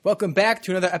Welcome back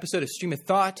to another episode of Stream of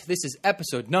Thought. This is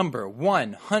episode number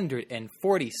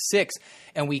 146,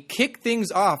 and we kick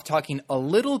things off talking a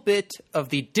little bit of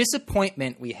the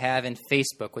disappointment we have in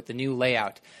Facebook with the new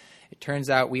layout. It turns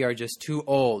out we are just too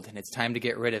old, and it's time to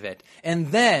get rid of it. And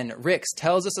then Rix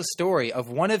tells us a story of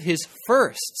one of his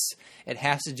firsts. It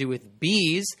has to do with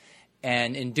bees,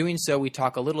 and in doing so, we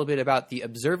talk a little bit about the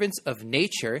observance of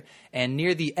nature, and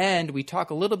near the end, we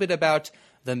talk a little bit about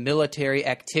the military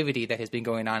activity that has been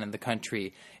going on in the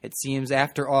country. It seems,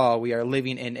 after all, we are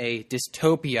living in a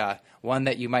dystopia, one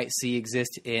that you might see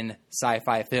exist in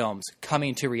sci-fi films,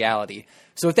 coming to reality.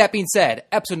 So with that being said,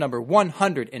 episode number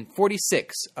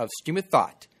 146 of Stream of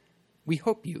Thought. We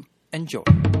hope you enjoy.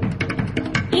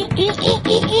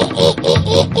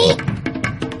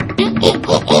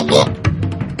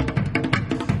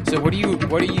 So what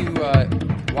are you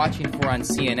watching for on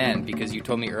CNN? Because you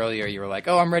told me earlier you were like,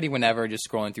 oh, I'm ready whenever, just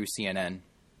scrolling through CNN.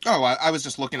 Oh, I was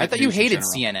just looking at I thought you hated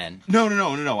CNN.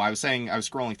 No. I was saying I was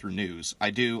scrolling through news.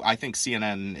 I think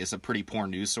CNN is a pretty poor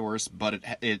news source, but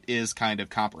it is kind of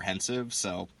comprehensive,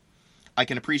 so I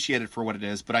can appreciate it for what it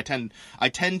is, but I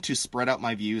tend to spread out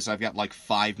my views. I've got like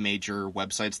 5 major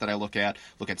websites that I look at.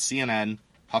 Look at CNN,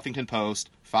 Huffington Post,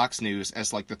 Fox News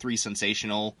as like the 3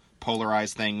 sensational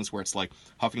polarized things where it's like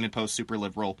Huffington Post super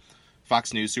liberal,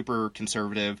 Fox News super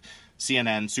conservative,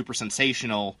 CNN super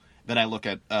sensational. Then I look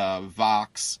at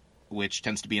Vox, which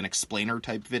tends to be an explainer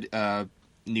type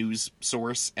news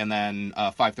source, and then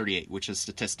 538, which is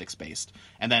statistics based,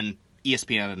 and then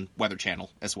ESPN and Weather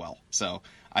Channel as well. So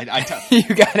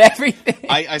you got everything.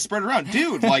 I spread around,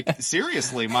 dude. Like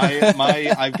seriously,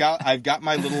 I've got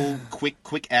my little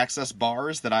quick access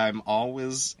bars that I'm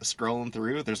always scrolling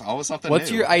through. There's always something.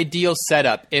 What's new. your ideal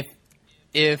setup if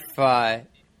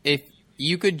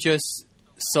you could just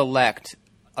select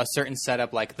a certain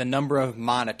setup, like the number of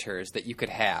monitors that you could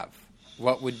have?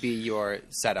 What would be your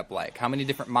setup like? How many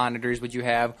different monitors would you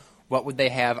have? What would they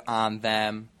have on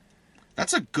them?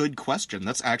 That's a good question.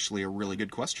 That's actually a really good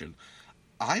question.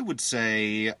 I would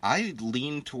say I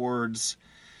lean towards,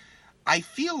 I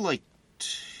feel like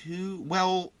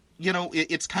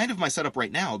it's kind of my setup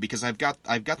right now because I've got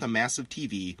the massive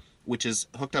TV, which is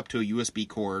hooked up to a USB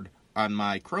cord on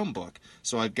my Chromebook.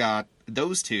 So I've got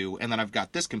those 2, and then I've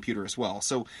got this computer as well.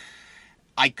 So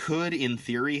I could, in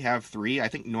theory, have 3. I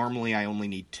think normally I only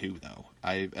need 2, though.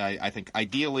 I think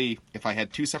ideally, if I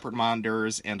had 2 separate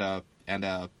monitors and a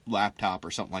laptop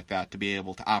or something like that to be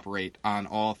able to operate on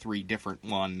all 3 different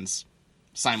ones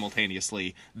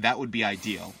simultaneously, that would be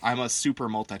ideal. I'm a super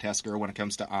multitasker when it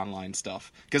comes to online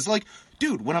stuff. Because, like,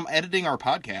 dude, when I'm editing our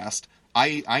podcast,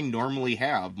 I normally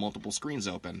have multiple screens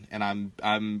open, and I'm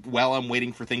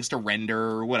waiting for things to render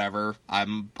or whatever.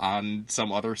 I'm on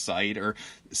some other site or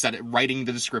writing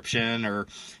the description or,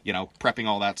 prepping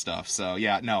all that stuff. So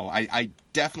yeah, no, I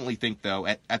definitely think though,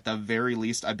 at the very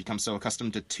least, I've become so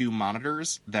accustomed to 2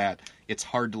 monitors that it's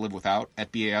hard to live without.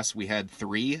 At BAS, we had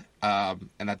 3, and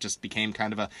that just became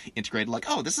kind of a integrated, like,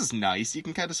 oh, this is nice. You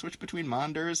can kind of switch between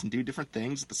monitors and do different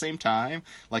things at the same time,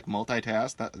 like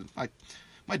multitask.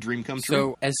 My dream come true.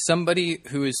 So, as somebody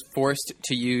who is forced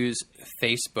to use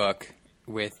Facebook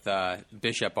with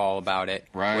Bishop all about it,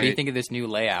 right. What do you think of this new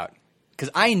layout? Because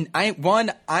I am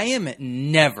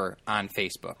never on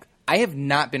Facebook. I have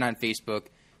not been on Facebook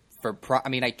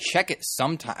I check it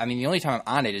sometime. The only time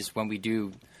I'm on it is when we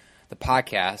do the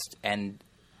podcast, and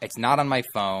it's not on my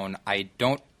phone. I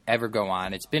don't ever go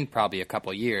on. It's been probably a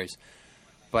couple of years,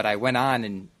 but I went on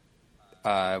and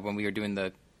when we were doing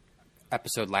the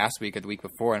episode last week or the week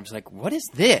before, and I was like, what is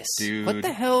this? Dude. What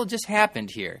the hell just happened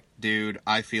here? Dude,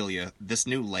 I feel you. This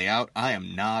new layout, I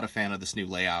am not a fan of this new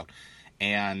layout.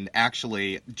 And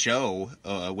actually, Joe,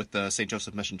 with the St.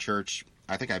 Joseph Mission Church,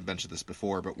 I think I've mentioned this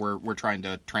before, but we're trying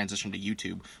to transition to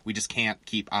YouTube. We just can't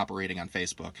keep operating on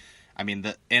Facebook. I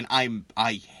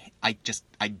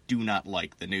do not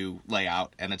like the new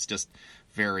layout, and it's just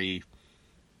very,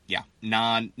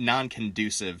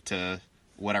 non-conducive to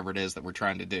whatever it is that we're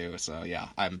trying to do. So yeah,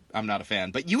 I'm not a fan.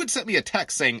 But you had sent me a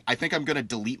text saying, I think I'm going to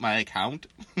delete my account.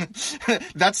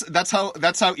 that's how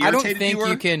irritated I don't think you were?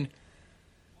 you can.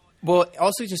 Well,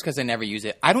 also just because I never use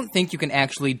it, I don't think you can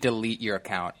actually delete your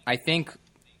account. I think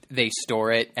they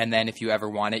store it, and then if you ever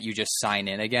want it, you just sign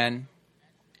in again.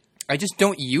 I just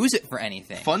don't use it for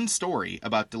anything. Fun story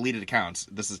about deleted accounts.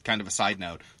 This is kind of a side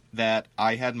note. That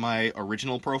I had my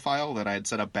original profile that I had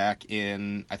set up back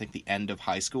in, I think, the end of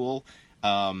high school,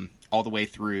 all the way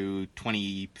through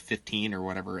 2015 or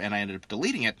whatever, and I ended up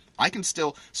deleting it. I can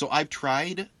still... So I've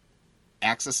tried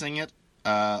accessing it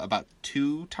about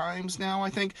 2 times now, I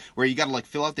think, where you got to like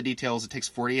fill out the details. It takes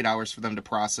 48 hours for them to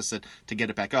process it to get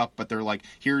it back up, but they're like,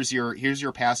 here's your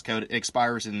passcode. It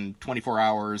expires in 24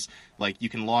 hours. Like, you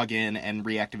can log in and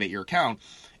reactivate your account.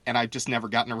 And I've just never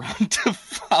gotten around to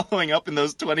following up in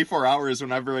those 24 hours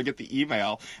whenever I get the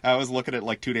email. I was looking at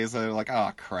like 2 days later, like,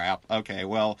 oh, crap. Okay,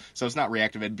 well, so it's not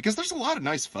reactivated. Because there's a lot of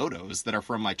nice photos that are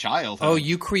from my childhood. Oh,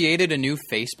 you created a new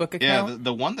Facebook account? Yeah,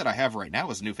 the one that I have right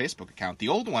now is a new Facebook account. The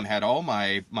old one had all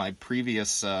my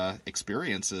previous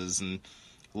experiences and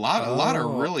a lot of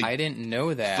really I didn't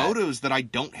know that. photos that I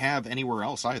don't have anywhere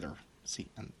else either. See,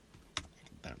 and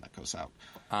there that goes out.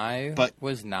 I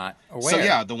was not aware. So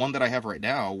yeah, the one that I have right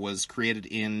now was created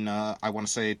in, I want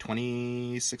to say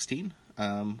 2016,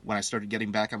 when I started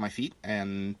getting back on my feet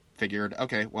and figured,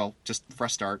 okay, well, just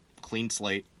fresh start, clean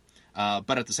slate.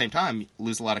 But at the same time,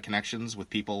 lose a lot of connections with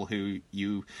people who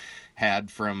you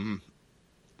had from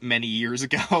many years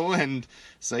ago. And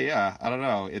so, yeah, I don't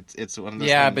know. It's one of those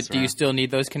Yeah, things but do you still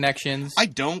need those connections? I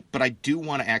don't, but I do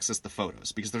want to access the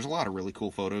photos because there's a lot of really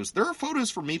cool photos. There are photos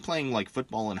for me playing like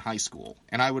football in high school,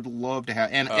 and I would love to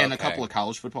have, and a couple of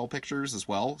college football pictures as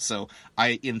well. So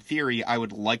in theory, I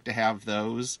would like to have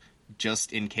those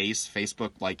just in case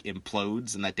Facebook like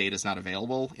implodes and that data's not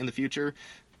available in the future.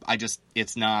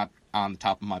 It's not on the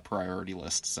top of my priority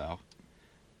list. So,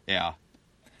 yeah.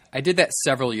 I did that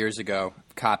several years ago,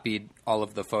 copied all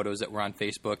of the photos that were on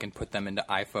Facebook and put them into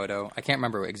iPhoto. I can't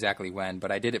remember exactly when, but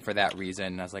I did it for that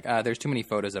reason. I was like, there's too many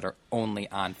photos that are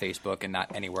only on Facebook and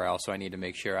not anywhere else, so I need to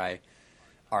make sure I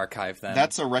archive them.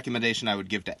 That's a recommendation I would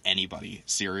give to anybody,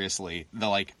 seriously.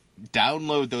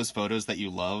 Download those photos that you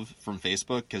love from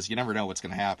Facebook, because you never know what's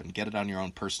going to happen. Get it on your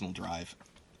own personal drive.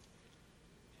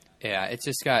 Yeah, it's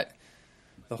just got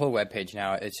the whole webpage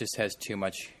now. It just has too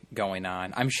much going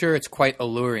on. I'm sure it's quite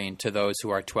alluring to those who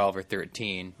are 12 or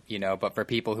 13, but for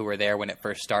people who were there when it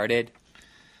first started.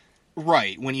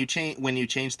 Right. When you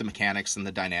change the mechanics and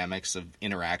the dynamics of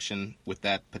interaction with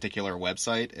that particular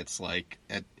website, it's like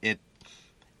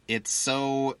it's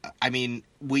so, I mean,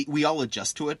 we all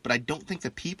adjust to it, but I don't think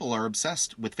that people are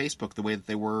obsessed with Facebook the way that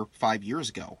they were 5 years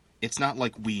ago. It's not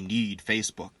like we need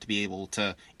Facebook to be able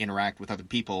to interact with other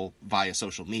people via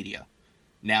social media.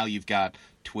 Now you've got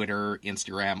Twitter,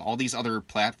 Instagram, all these other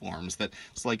platforms that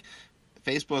it's like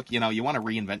Facebook, you want to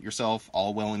reinvent yourself,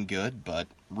 all well and good, but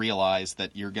realize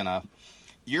that you're gonna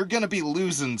be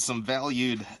losing some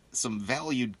valued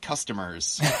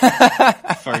customers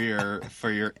for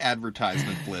your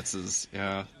advertisement blitzes.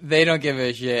 Yeah. They don't give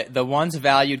a shit. The once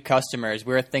valued customers,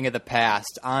 we're a thing of the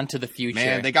past. On to the future.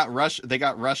 Man, they got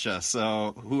Russia,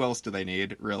 so who else do they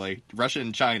need, really? Russia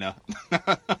and China.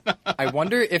 I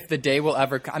wonder if the day will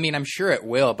ever I mean, I'm sure it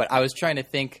will, but I was trying to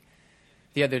think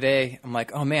the other day, I'm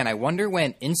like, oh man, I wonder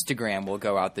when Instagram will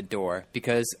go out the door,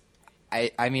 because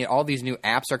I mean, all these new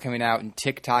apps are coming out, and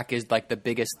TikTok is like the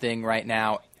biggest thing right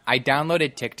now. I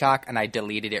downloaded TikTok and I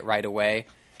deleted it right away.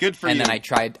 Good for you. And then I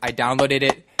downloaded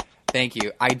it. Thank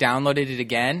you. I downloaded it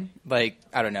again, like,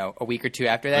 I don't know, a week or two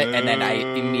after that, and then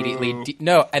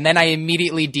I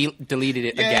immediately deleted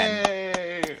it again.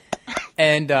 Yay!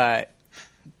 And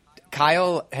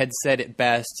Kyle had said it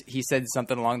best. He said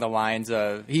something along the lines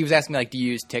of, he was asking me, like, do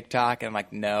you use TikTok? And I'm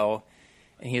like, no.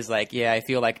 And he's like, yeah, I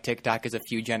feel like TikTok is a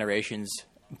few generations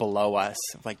below us.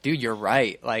 I'm like, dude, you're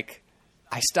right. Like,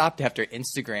 I stopped after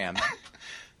Instagram.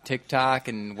 TikTok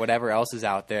and whatever else is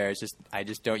out there. I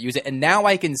just don't use it. And now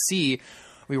I can see,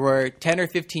 we were 10 or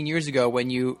 15 years ago when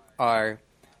you are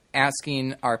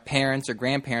asking our parents or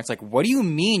grandparents, like, what do you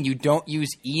mean you don't use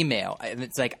email? And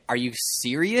it's like, are you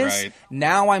serious? Right.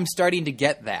 Now I'm starting to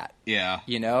get that. Yeah.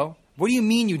 What do you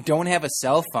mean you don't have a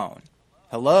cell phone?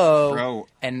 Hello? Bro.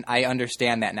 And I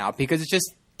understand that now, because you're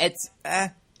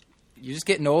just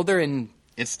getting older and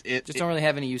don't really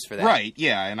have any use for that. Right,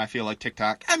 yeah, and I feel like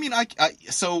TikTok, I mean,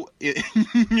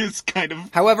 it's kind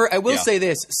of... However, I will say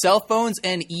this, cell phones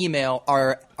and email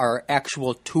are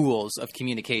actual tools of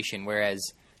communication, whereas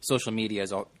social media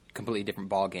is a completely different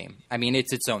ballgame. I mean,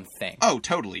 it's its own thing. Oh,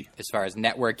 totally. As far as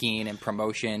networking and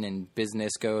promotion and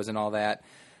business goes and all that.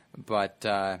 But,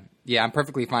 yeah, I'm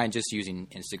perfectly fine just using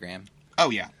Instagram. Oh,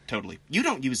 yeah, totally. You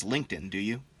don't use LinkedIn, do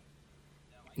you?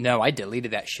 No, I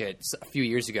deleted that shit a few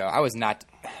years ago. I was not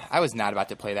about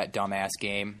to play that dumbass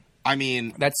game. I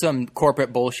mean, that's some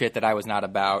corporate bullshit that I was not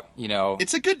about.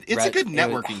 It's a good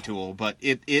networking tool, but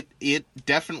it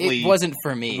definitely wasn't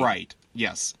for me. Right?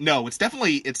 Yes. No. It's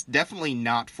definitely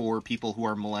not for people who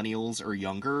are millennials or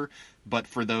younger. But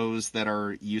for those that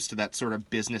are used to that sort of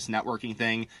business networking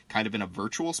thing, kind of in a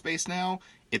virtual space now,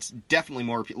 it's definitely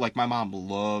more like my mom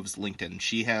loves LinkedIn.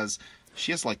 She has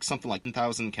like something like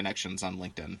 10,000 connections on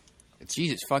LinkedIn. It's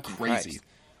Jesus fucking crazy. Christ.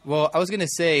 Well, I was going to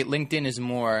say LinkedIn is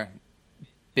more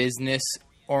business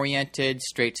oriented,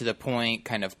 straight to the point,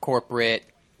 kind of corporate,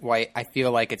 white. I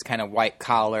feel like it's kind of white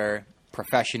collar,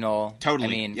 professional. Totally.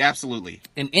 I mean, yeah, absolutely.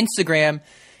 in Instagram,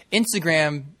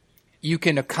 you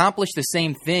can accomplish the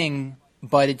same thing,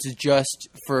 but it's just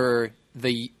for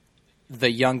the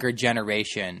younger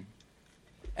generation.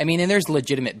 I mean, and there's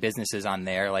legitimate businesses on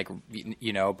there, like,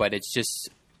 you know, but it's just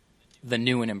the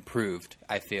new and improved,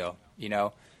 I feel, you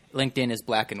know. LinkedIn is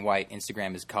black and white.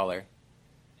 Instagram is color.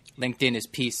 LinkedIn is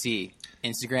PC.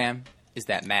 Instagram is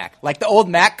that Mac. Like the old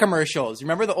Mac commercials.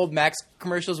 Remember the old Mac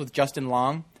commercials with Justin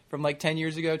Long from like 10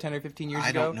 years ago, 10 or 15 years ago?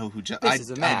 I don't know who This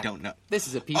is a Mac. I don't know. This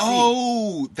is a PC.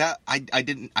 Oh, that I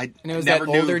didn't. I And it was never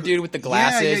that knew older who- dude with the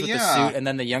glasses, with yeah. the suit, and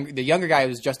then the younger guy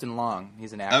was Justin Long.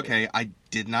 He's an actor. Okay, I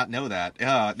did not know that.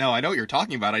 No, I know what you're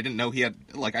talking about. I didn't know he had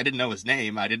I didn't know his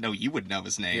name. I didn't know you would know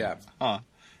his name. Yeah. Huh.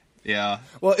 Yeah.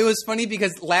 Well, it was funny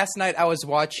because last night I was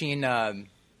watching.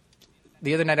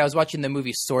 The other night I was watching the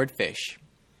movie Swordfish,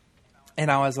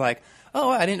 and I was like, "Oh,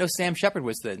 I didn't know Sam Shepard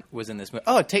was in this movie.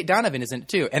 Oh, Tate Donovan is in it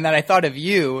too." And then I thought of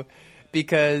you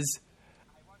because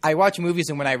I watch movies,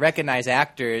 and when I recognize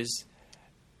actors,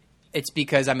 it's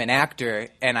because I'm an actor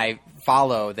and I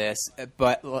follow this.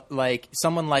 But like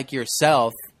someone like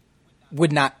yourself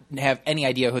would not have any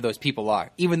idea who those people are,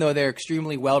 even though they're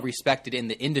extremely well respected in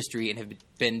the industry and have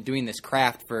been doing this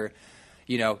craft for,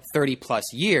 30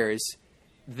 plus years.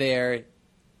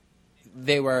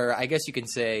 They were, I guess you can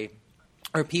say,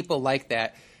 or people like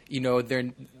that,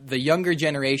 they're the younger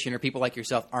generation or people like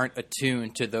yourself aren't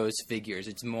attuned to those figures.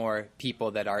 It's more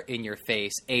people that are in your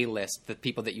face, A-list, the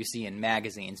people that you see in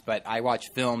magazines. But I watch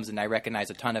films and I recognize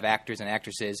a ton of actors and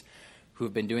actresses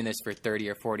who've been doing this for 30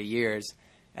 or 40 years.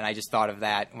 And I just thought of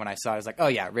that when I saw it. I was like, oh,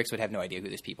 yeah, Ricks would have no idea who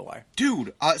these people are.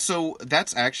 Dude, so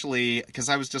that's actually, because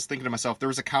I was just thinking to myself, there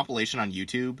was a compilation on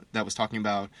YouTube that was talking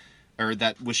about, or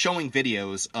that was showing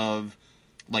videos of,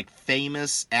 like,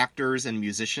 famous actors and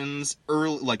musicians,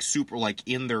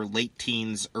 in their late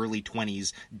teens, early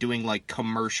 20s, doing, like,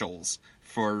 commercials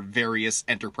for various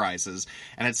enterprises.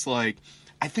 And it's like,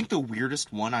 I think the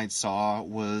weirdest one I saw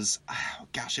was,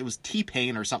 it was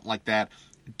T-Pain or something like that,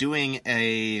 doing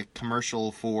a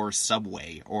commercial for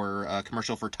Subway or a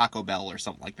commercial for Taco Bell or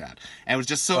something like that. And it was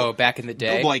just so... Oh, back in the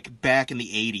day? Like, back in the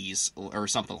 80s or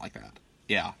something like that.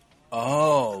 Yeah.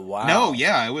 Oh, wow. No,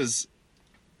 yeah, it was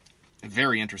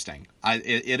very interesting.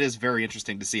 It is very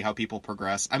interesting to see how people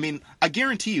progress. I mean, I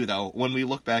guarantee you, though, when we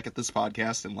look back at this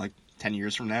podcast in, like, 10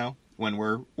 years from now, when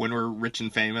we're rich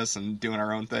and famous and doing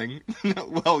our own thing,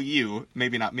 well, you,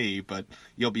 maybe not me, but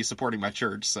you'll be supporting my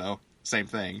church, so same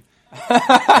thing.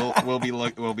 we'll be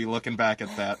looking back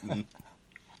at that.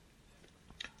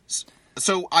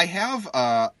 So I have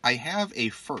a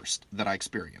first that I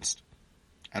experienced.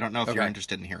 I don't know if you're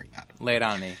interested in hearing that. Lay it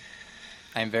on me.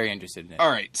 I'm very interested in it. All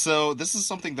right. So this is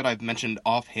something that I've mentioned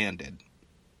offhanded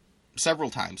several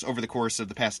times over the course of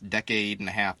the past decade and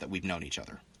a half that we've known each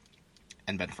other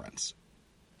and been friends.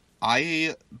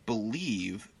 I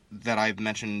believe that I've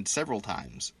mentioned several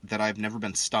times that I've never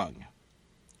been stung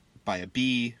by a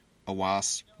bee, a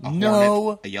wasp, a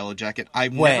hornet, a yellow jacket.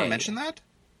 I've never mentioned that?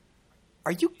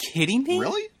 Are you kidding me?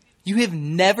 Really? You have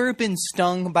never been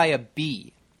stung by a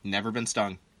bee? Never been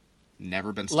stung.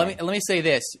 Never been stung. Let me say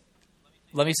this.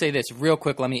 Let me say this real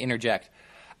quick. Let me interject.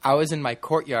 I was in my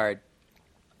courtyard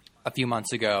a few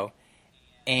months ago,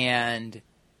 and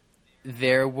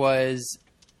there was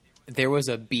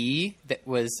a bee that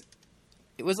was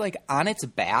like on its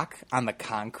back on the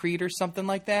concrete or something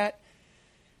like that.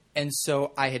 And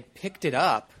so I had picked it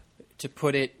up to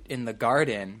put it in the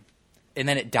garden, and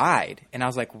then it died. And I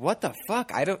was like, what the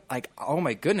fuck? Oh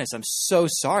my goodness, I'm so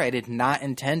sorry. I did not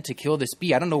intend to kill this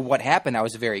bee. I don't know what happened. I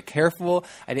was very careful.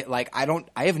 I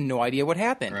have no idea what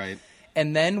happened. Right.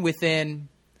 And then within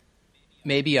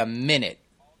maybe a minute,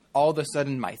 all of a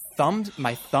sudden my thumb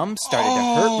started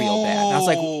to hurt real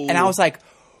bad. And I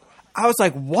was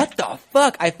like, what the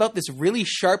fuck? I felt this really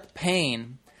sharp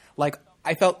pain. Like,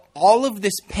 I felt all of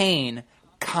this pain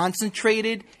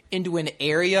concentrated into an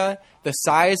area the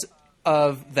size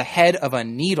of the head of a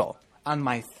needle on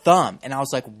my thumb. And I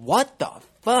was like, what the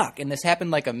fuck? And this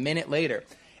happened like a minute later.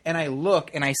 And I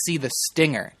look and I see the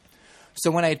stinger.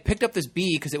 So when I had picked up this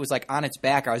bee, because it was like on its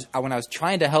back, when I was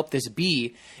trying to help this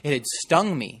bee, it had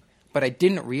stung me. But I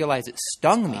didn't realize it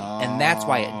stung me, and that's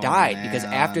why it died. Man. Because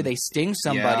after they sting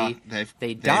somebody,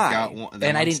 they die.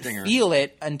 And I didn't feel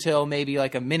it until maybe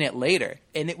like a minute later.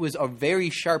 And it was a very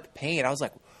sharp pain. I was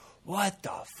like, what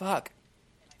the fuck?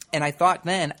 And I thought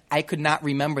then, I could not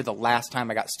remember the last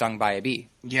time I got stung by a bee.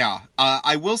 Yeah.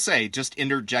 I will say, just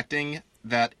interjecting,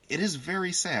 that it is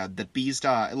very sad that bees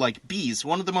die. Like, bees,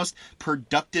 one of the most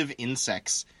productive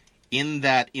insects in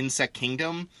that insect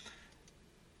kingdom,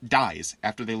 dies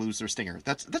after they lose their stinger.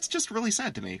 That's just really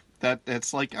sad to me. That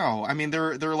it's like, oh, I mean,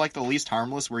 they're like the least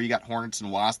harmless, where you got hornets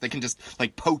and wasps. They can just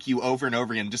like poke you over and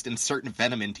over again, just insert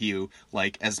venom into you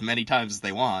like as many times as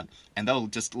they want, and they'll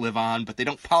just live on. But they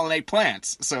don't pollinate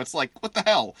plants, so it's like, what the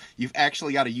hell? You've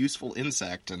actually got a useful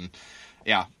insect, and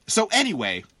yeah. So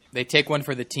anyway, They take one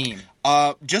for the team.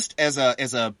 just as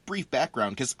a brief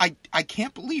background, because I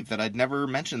can't believe that I'd never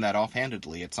mentioned that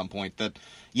offhandedly at some point. That,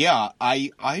 yeah,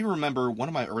 I remember one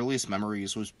of my earliest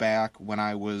memories was back when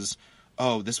I was,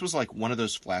 this was like one of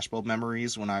those flashbulb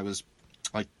memories when I was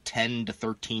like 10 to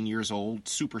 13 years old,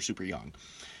 super, super young.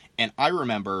 And I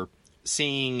remember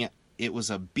seeing, it was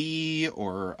a bee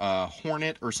or a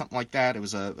hornet or something like that. It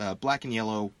was a black and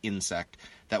yellow insect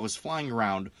that was flying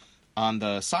around on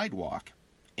the sidewalk.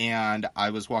 And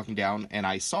I was walking down and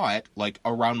I saw it like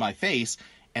around my face,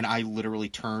 and I literally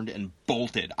turned and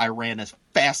bolted. I ran as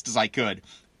fast as I could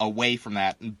away from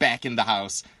that and back in the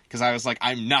house, because I was like,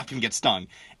 I'm not going to get stung.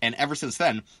 And ever since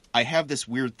then, I have this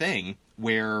weird thing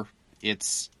where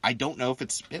I don't know if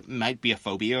it might be a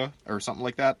phobia or something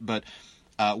like that, but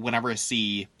whenever I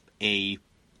see a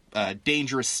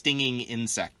dangerous stinging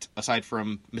insect aside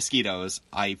from mosquitoes,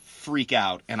 I freak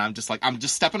out, and I'm just like, I'm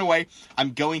just stepping away.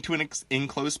 I'm going to an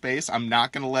enclosed space. I'm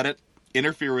not going to let it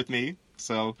interfere with me.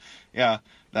 So yeah,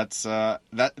 that's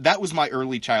that was my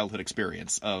early childhood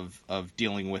experience of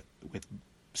dealing with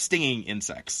stinging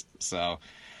insects. So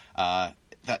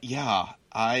do you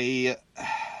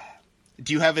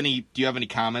have any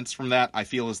comments from that? I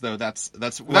feel as though that's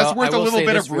worth a little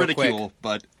bit of ridicule,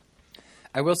 but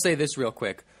I will say this real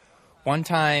quick. One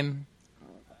time,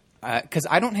 because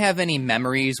I don't have any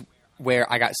memories where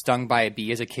I got stung by a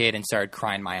bee as a kid and started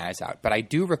crying my eyes out. But I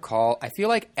do recall, I feel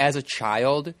like as a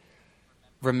child,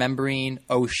 remembering,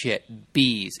 oh shit,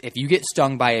 bees. If you get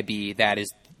stung by a bee, that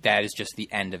is just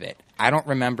the end of it. I don't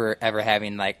remember ever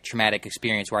having like traumatic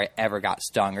experience where I ever got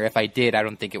stung. Or if I did, I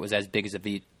don't think it was as big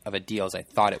of a deal as I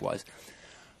thought it was.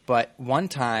 But one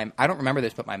time, I don't remember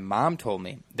this, but my mom told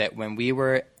me that when we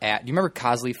were at, do you remember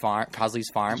Cosley's Farm?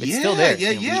 It's still there.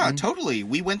 Yeah, totally.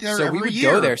 We went there so every year. So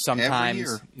we would go there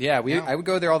sometimes. Yeah, I would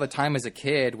go there all the time as a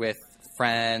kid with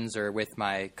friends or with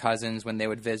my cousins when they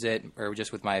would visit, or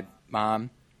just with my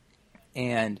mom.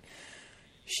 And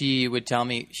she told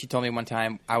me one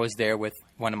time I was there with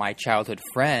one of my childhood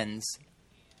friends,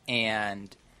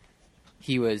 and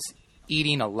he was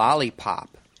eating a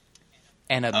lollipop,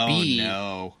 and a bee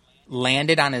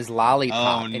landed on his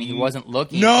lollipop, and he wasn't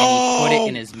looking, and he put it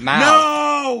in his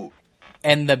mouth,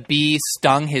 and the bee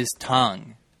stung his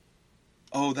tongue.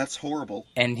 Oh, that's horrible.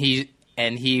 And he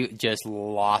just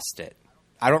lost it.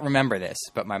 I don't remember this,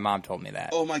 but my mom told me that.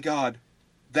 Oh my god.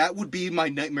 That would be my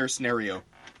nightmare scenario.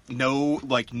 No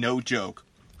joke.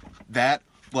 That,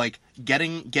 like,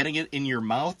 getting it in your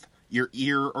mouth, your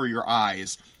ear, or your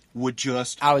eyes would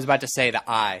just... I was about to say the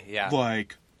eye, yeah.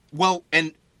 Like, well,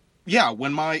 and yeah,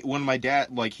 when my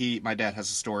dad, like, my dad has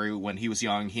a story when he was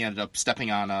young, he ended up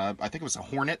stepping on I think it was a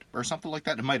hornet or something like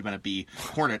that. It might have been a bee,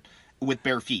 hornet, with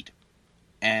bare feet.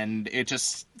 And it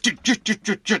just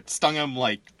stung him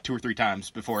like 2 or 3 times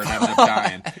before it ended up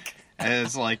dying. And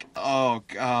it's like, oh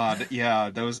god,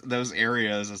 yeah, those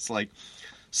areas. It's like,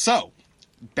 so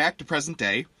back to present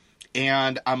day,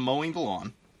 and I'm mowing the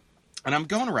lawn, and I'm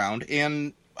going around,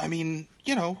 and I mean,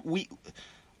 you know,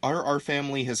 our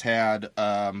family has had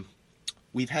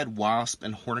we've had wasp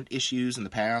and hornet issues in the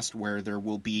past, where there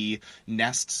will be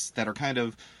nests that are kind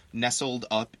of nestled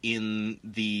up in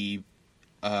the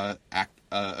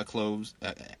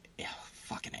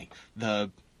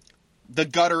the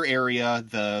gutter area,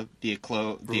 the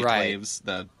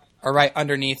enclaves, or right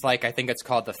underneath, like, I think it's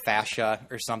called the fascia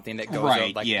or something that goes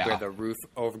over, like, where the roof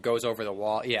goes over the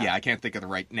wall. Yeah, I can't think of the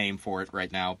right name for it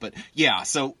right now, but yeah,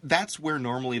 so that's where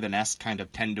normally the nests kind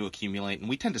of tend to accumulate, and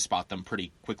we tend to spot them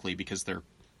pretty quickly because they're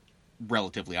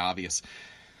relatively obvious.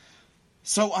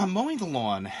 So I'm mowing the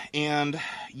lawn, and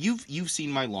you've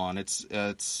seen my lawn.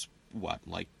 It's what,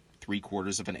 like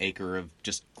 3/4 of an acre of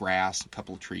just grass, a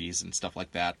couple of trees and stuff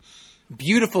like that.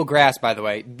 Beautiful grass, by the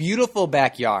way. Beautiful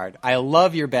backyard. I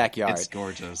love your backyard. It's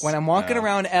gorgeous. When I'm walking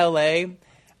around LA,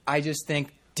 I just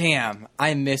think, damn,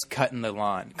 I miss cutting the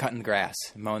grass,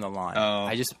 mowing the lawn.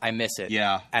 Oh. I miss it.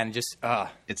 Yeah. And just, I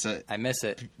miss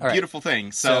it. Beautiful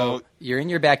thing. So you're in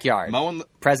your backyard. Mowing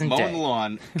the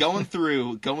lawn, going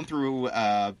through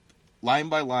line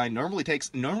by line normally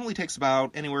takes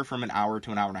about anywhere from an hour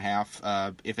to an hour and a half.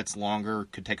 If it's longer,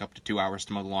 could take up to 2 hours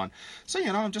to mow the lawn. So,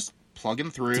 you know, I'm just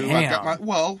plugging through. Damn. I've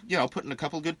got putting a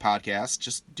couple good podcasts,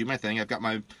 just do my thing. I've got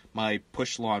my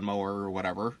push lawnmower or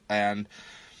whatever, and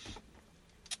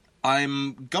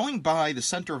I'm going by the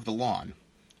center of the lawn,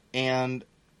 and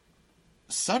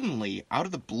suddenly, out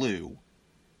of the blue,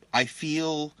 I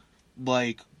feel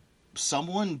like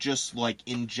someone just, like,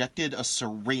 injected a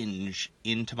syringe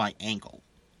into my ankle.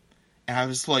 And I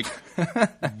was like,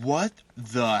 what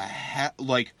the heck?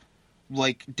 Like,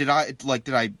 did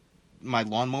my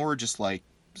lawnmower just, like,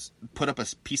 put up a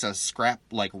piece of scrap,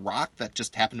 like, rock that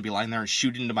just happened to be lying there and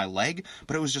shoot into my leg?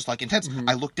 But it was just, like, intense.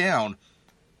 I look down,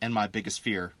 and my biggest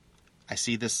fear, I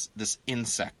see this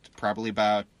insect, probably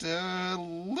about a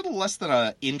little less than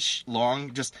an inch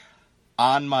long, just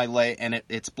on my leg, and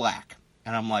it's black.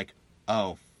 And I'm like,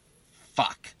 oh,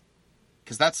 fuck.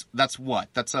 Because that's what?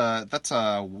 That's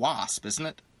a wasp, isn't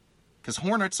it? Because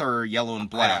hornets are yellow and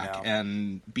black,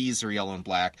 and bees are yellow and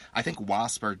black. I think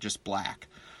wasps are just black.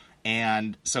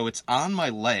 And so it's on my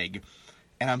leg,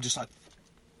 and I'm just like,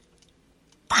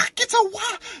 fuck, it's a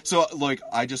wasp! So, like,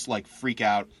 I just, like, freak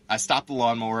out. I stop the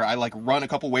lawnmower. I, like, run a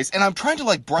couple ways, and I'm trying to,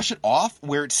 like, brush it off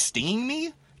where it's stinging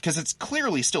me, because it's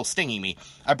clearly still stinging me.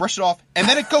 I brush it off, and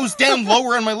then it goes down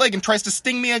lower on my leg and tries to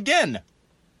sting me again.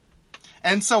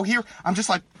 And so here, I'm just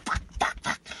like,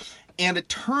 fuck. And it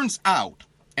turns out,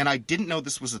 and I didn't know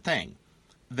this was a thing,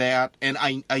 that, and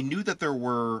I knew that there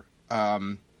were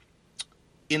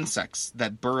insects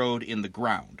that burrowed in the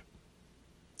ground.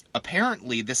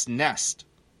 Apparently, this nest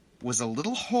was a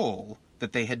little hole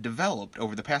that they had developed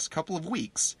over the past couple of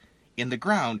weeks in the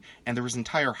ground, and there was an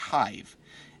entire hive.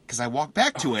 Because I walk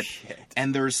back to it,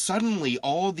 and there's suddenly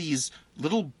all these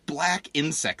little black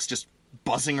insects just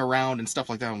buzzing around and stuff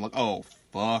like that. I'm like, oh,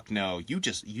 fuck no. You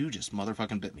just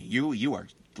motherfucking bit me. You are,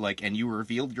 like, and you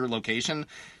revealed your location.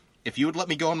 If you would let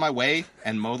me go on my way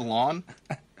and mow the lawn,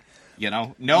 you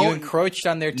encroached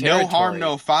on their territory. No harm,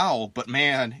 no foul, but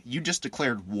man, you just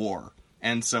declared war.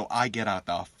 And so I get out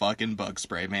the fucking bug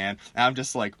spray, man. And I'm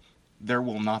just like, there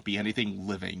will not be anything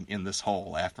living in this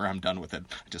hole after I'm done with it.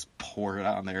 I just pour it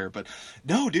on there. But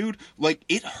no, dude, like,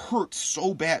 it hurt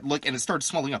so bad. Like, and it started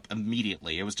swelling up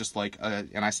immediately. It was just like,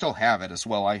 and I still have it as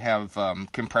well. I have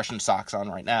compression socks on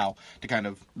right now to kind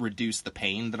of reduce the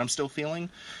pain that I'm still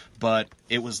feeling. But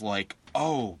it was like,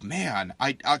 oh man,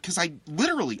 because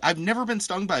I've never been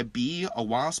stung by a bee, a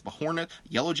wasp, a hornet,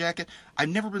 yellow jacket. I've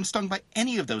never been stung by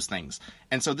any of those things.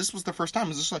 And so this was the first time I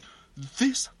was just like,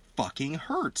 this fucking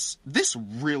hurts. This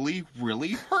really,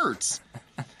 really hurts.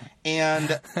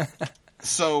 And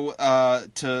so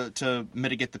to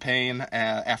mitigate the pain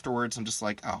afterwards, I'm just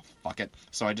like, oh, fuck it.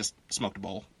 So I just smoked a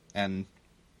bowl and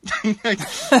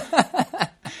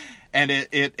and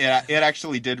it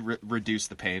actually did reduce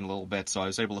the pain a little bit. So I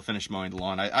was able to finish mowing the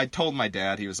lawn. I told my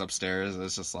dad, he was upstairs. It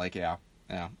was just like, yeah.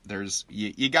 There's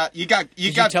you got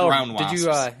ground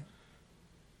wasps.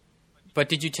 But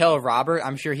did you tell Robert?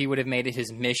 I'm sure he would have made it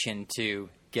his mission to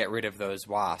get rid of those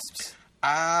wasps.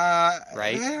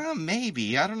 Right? Yeah,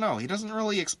 maybe. I don't know. He doesn't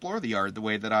really explore the yard the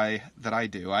way that I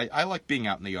do. I like being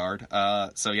out in the yard.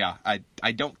 So yeah,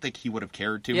 I don't think he would have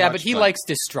cared too much. Yeah, but he likes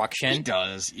destruction. He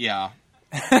does, yeah.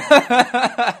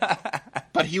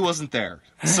 But he wasn't there.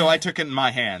 So I took it in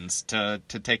my hands to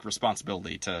take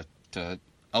responsibility, to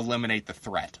eliminate the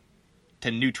threat,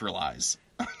 to neutralize.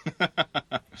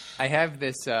 I have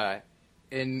this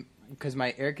because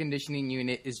my air conditioning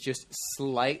unit is just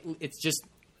it's just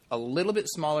a little bit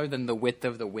smaller than the width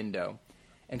of the window.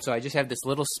 And so I just have this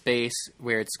little space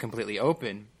where it's completely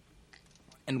open.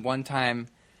 And one time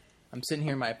I'm sitting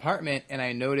here in my apartment and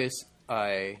I notice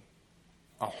a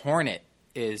hornet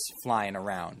is flying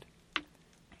around.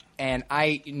 And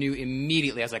I knew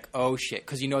immediately, I was like, oh shit.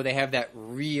 Because they have that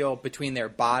real, between their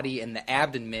body and the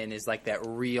abdomen is like that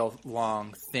real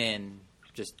long, thin,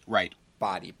 just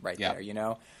body right there,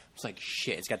 It's like,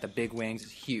 shit, it's got the big wings,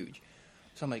 it's huge.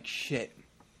 So I'm like, shit.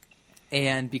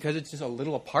 And because it's just a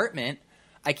little apartment,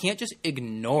 I can't just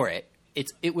ignore it.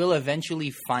 It will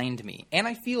eventually find me. And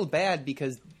I feel bad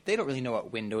because they don't really know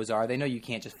what windows are. They know you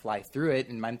can't just fly through it.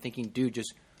 And I'm thinking, dude,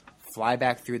 just fly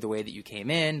back through the way that you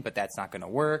came in, but that's not going to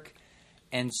work.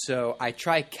 And so I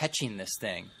try catching this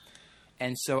thing.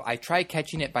 And so I try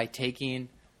catching it by taking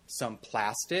some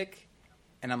plastic,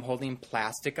 and I'm holding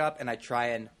plastic up, and I try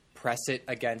and press it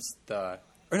against I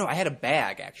had a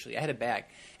bag, actually. I had a bag,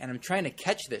 and I'm trying to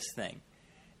catch this thing.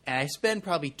 And I spend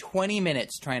probably 20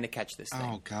 minutes trying to catch this thing.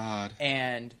 Oh, God.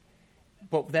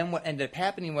 But then what ended up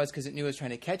happening was, because it knew I was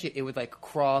trying to catch it, it would, like,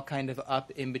 crawl kind of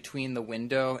up in between the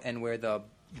window and where the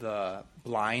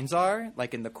blinds are,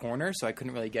 like in the corner, so I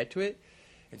couldn't really get to it.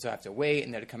 And so I have to wait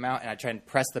and then to come out, and I try and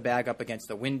press the bag up against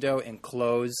the window and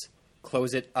close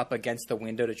close it up against the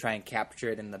window to try and capture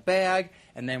it in the bag,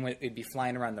 and then it'd be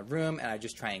flying around the room, and I'd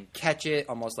just try and catch it,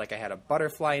 almost like I had a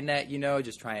butterfly net,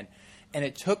 just try and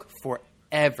it took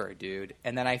forever, dude.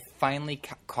 And then I finally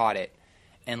caught it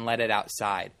and let it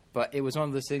outside. But it was one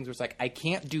of those things where it's like, I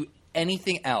can't do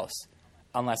anything else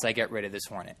unless I get rid of this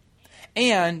hornet.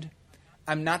 And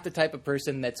I'm not the type of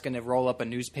person that's going to roll up a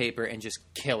newspaper and just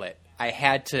kill it. I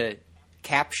had to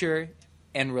capture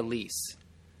and release.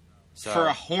 So, for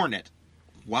a hornet.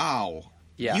 Wow.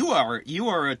 Yeah. You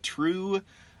are a true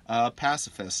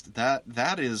pacifist.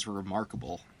 That is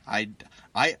remarkable. I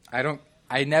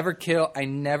never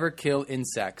kill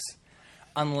insects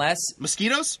unless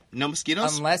mosquitoes? No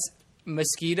mosquitoes? Unless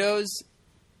mosquitoes,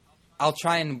 I'll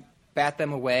try and bat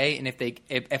them away, and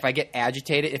if I get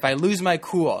agitated, if I lose my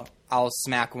cool, I'll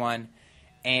smack one.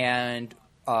 And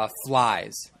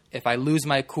flies. If I lose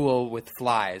my cool with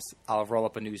flies, I'll roll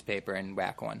up a newspaper and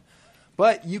whack one.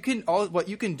 But what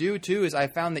you can do too is I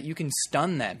found that you can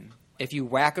stun them. If you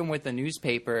whack them with a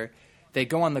newspaper, they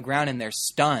go on the ground and they're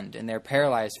stunned and they're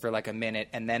paralyzed for like a minute,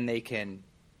 and then they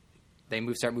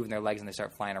start moving their legs and they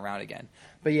start flying around again.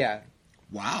 But yeah.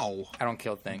 Wow. I don't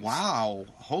kill things. Wow.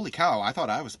 Holy cow. I thought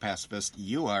I was a pacifist.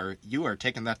 You are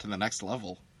taking that to the next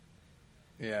level.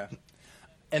 Yeah.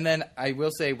 And then I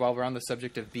will say, while we're on the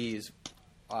subject of bees,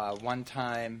 one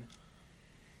time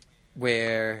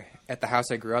where at the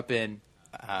house I grew up in,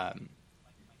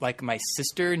 like my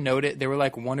sister noted there were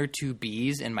like 1 or 2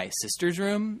 bees in my sister's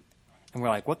room, and we're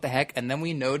like, what the heck? And then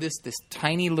we noticed this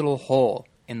tiny little hole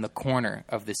in the corner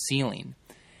of the ceiling.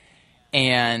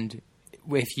 And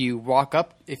if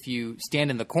you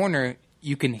stand in the corner,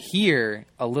 you can hear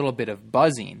a little bit of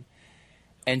buzzing.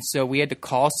 And so we had to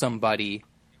call somebody.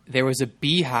 There was a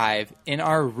beehive in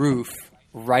our roof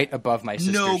right above my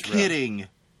sister's room. No kidding.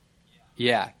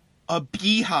 Yeah. A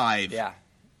beehive. Yeah.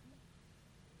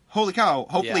 Holy cow.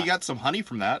 Hopefully Yeah. you got some honey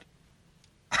from that.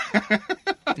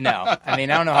 No. I mean,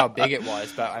 I don't know how big it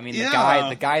was, but I mean,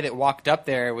 the guy that walked up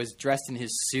there was dressed in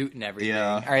his suit and everything.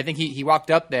 Yeah. Or I think he walked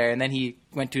up there and then he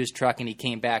went to his truck and he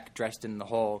came back dressed in the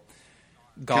whole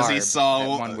garb he saw,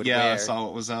 that one would wear. saw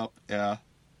what was up. Yeah.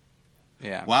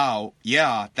 Yeah. Wow.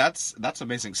 Yeah, that's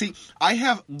amazing. See, I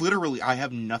have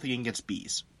nothing against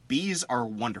bees. Bees are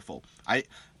wonderful. I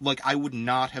would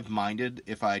not have minded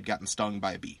if I had gotten stung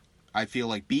by a bee. I feel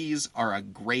like bees are a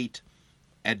great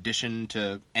addition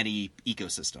to any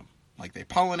ecosystem. Like, they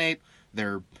pollinate,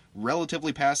 they're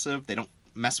relatively passive, they don't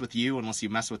mess with you unless you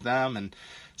mess with them, and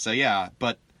so yeah.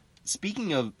 But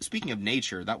speaking of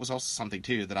nature, that was also something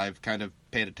too that I've kind of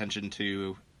paid attention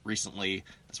to recently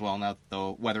as well. Now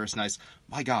the weather is nice.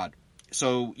 My God.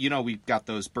 So, we've got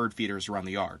those bird feeders around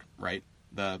the yard, right?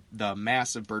 The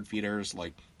massive bird feeders,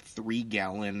 like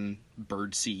 3-gallon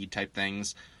bird seed type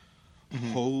things.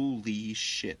 Mm-hmm. Holy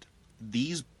shit.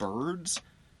 These birds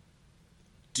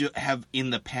have in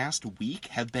the past week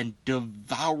have been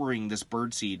devouring this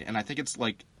bird seed, and I think it's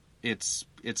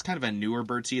kind of a newer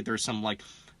bird seed. There's some like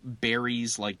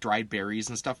berries, like dried berries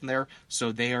and stuff in there.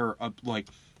 So they are like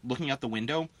looking out the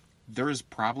window. There's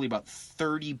probably about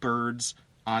 30 birds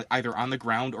either on the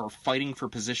ground or fighting for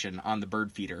position on the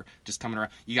bird feeder, just coming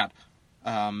around. You got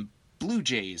blue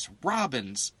jays,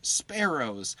 robins,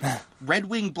 sparrows,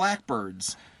 red-winged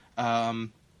blackbirds.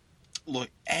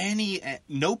 Look,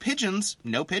 no pigeons,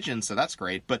 so that's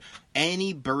great. But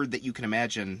any bird that you can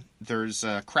imagine, there's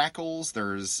crackles,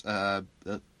 there's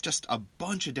just a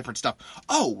bunch of different stuff.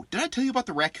 Oh, did I tell you about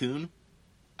the raccoon?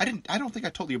 I don't think I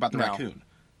told you about the raccoon.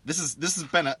 This has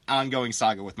been an ongoing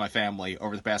saga with my family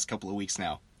over the past couple of weeks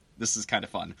now. This is kind of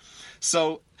fun.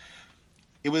 So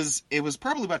it was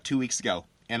probably about 2 weeks ago,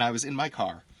 and I was in my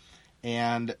car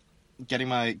and getting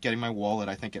my wallet,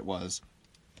 I think it was.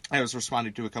 I was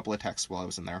responding to a couple of texts while I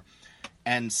was in there,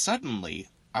 and suddenly,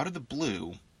 out of the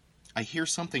blue, I hear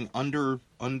something under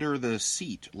the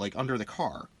seat, like under the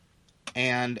car,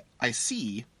 and I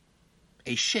see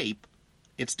a shape.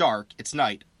 It's dark. It's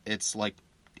night. It's like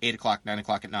 8 o'clock, 9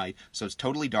 o'clock at night, so it's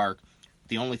totally dark.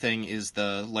 The only thing is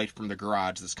the light from the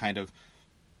garage that's kind of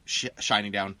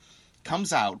shining down.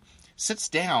 Comes out, sits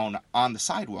down on the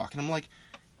sidewalk, and I'm like,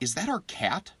 is that our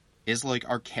cat? Is like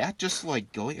our cat just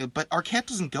like going? But our cat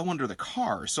doesn't go under the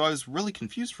car, so I was really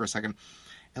confused for a second.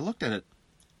 I looked at it.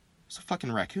 It's a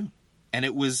fucking raccoon, and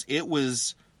it was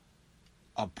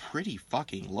a pretty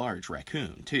fucking large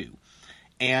raccoon too.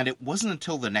 And it wasn't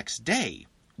until the next day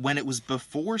when it was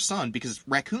before sun, because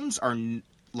raccoons are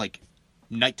like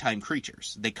nighttime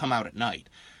creatures. They come out at night.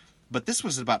 But this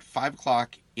was about 5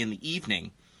 o'clock in the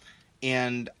evening,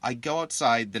 and I go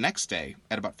outside the next day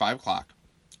at about 5 o'clock,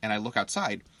 and I look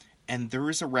outside, and there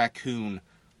is a raccoon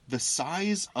the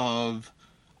size of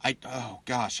oh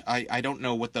gosh, I don't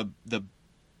know what the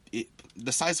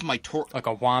size of my Like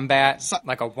a wombat,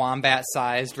 like a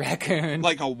wombat-sized raccoon.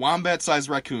 like a wombat-sized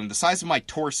raccoon, the size of my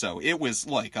torso. It was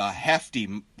like a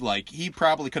hefty, like he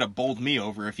probably could have bowled me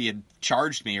over if he had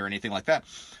charged me or anything like that.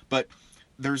 But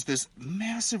there's this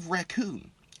massive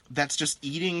raccoon that's just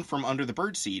eating from under the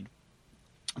birdseed.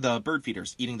 The bird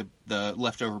feeders eating the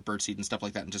leftover birdseed and stuff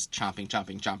like that, and just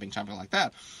chomping like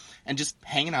that, and just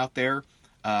hanging out there.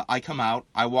 I come out,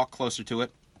 I walk closer to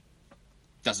it.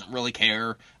 Doesn't really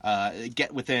care.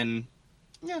 Get within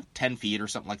 10 feet or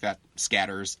something like that,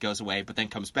 scatters, goes away, but then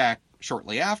comes back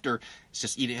shortly after. It's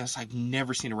just eating. I've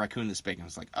never seen a raccoon this big. And I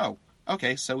was like, oh,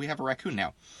 okay, so we have a raccoon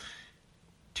now.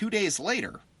 2 days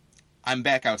later, I'm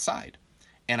back outside,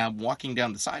 and I'm walking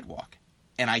down the sidewalk,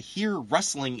 and I hear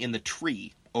rustling in the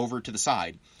tree over to the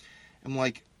side. I'm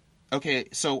like, okay,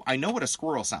 so I know what a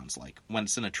squirrel sounds like when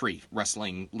it's in a tree,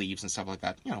 rustling leaves and stuff like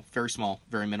that. Very small,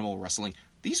 very minimal rustling.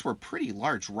 These were pretty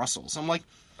large rustles. I'm like,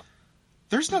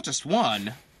 there's not just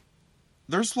one.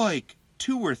 There's like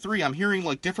 2 or 3. I'm hearing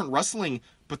like different rustling,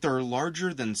 but they're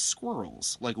larger than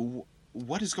squirrels. Like,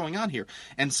 what is going on here?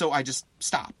 And so I just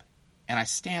stop, and I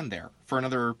stand there for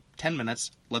another 10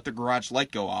 minutes, let the garage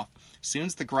light go off. As soon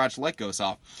as the garage light goes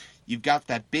off, you've got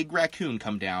that big raccoon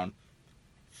come down,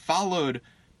 followed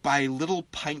by little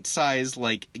pint-sized,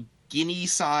 like guinea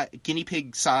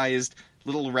pig-sized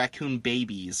little raccoon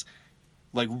babies,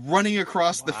 like running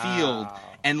across the field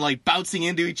and like bouncing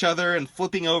into each other and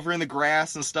flipping over in the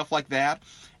grass and stuff like that.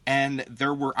 And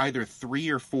there were either 3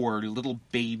 or 4 little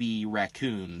baby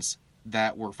raccoons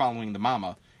that were following the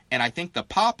mama. And I think the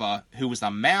papa, who was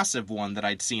the massive one that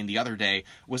I'd seen the other day,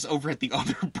 was over at the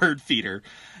other bird feeder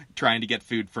trying to get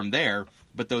food from there.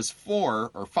 But those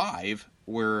 4 or 5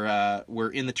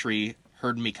 were in the tree,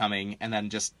 heard me coming, and then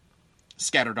just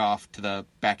scattered off to the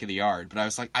back of the yard. But I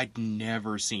was like, I'd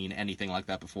never seen anything like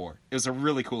that before. It was a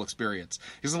really cool experience.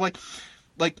 Because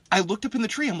like I looked up in the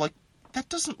tree, I'm like, that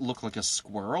doesn't look like a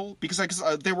squirrel, because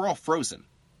they were all frozen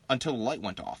until the light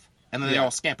went off, and then they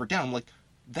all scampered down. I'm like,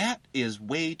 that is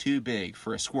way too big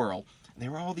for a squirrel. And they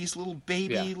were all these little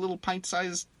baby, little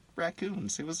pint-sized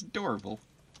raccoons. It was adorable.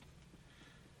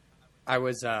 I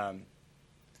was at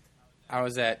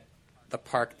the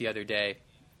park the other day,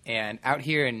 and out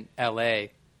here in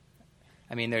L.A.,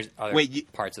 I mean, there's other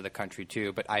parts of the country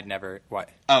too, but I'd never... What?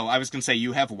 Oh, I was going to say,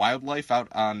 you have wildlife out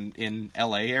in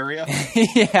L.A. area?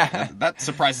 Yeah. That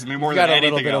surprises me more than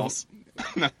anything else.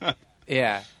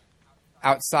 Yeah.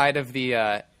 Outside of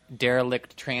the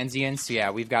derelict transients,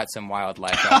 yeah, we've got some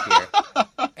wildlife out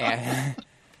here.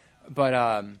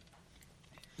 But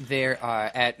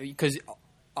because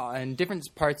in different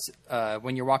parts,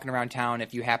 when you're walking around town,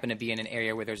 if you happen to be in an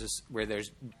area where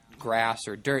there's grass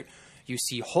or dirt, you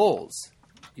see holes.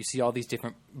 You see all these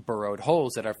different burrowed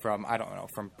holes that are from, I don't know,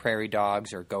 from prairie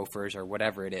dogs or gophers or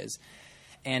whatever it is.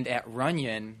 And at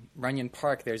Runyon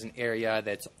Park, there's an area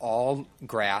that's all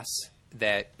grass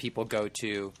that people go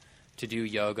to do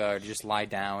yoga or just lie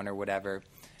down or whatever.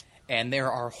 And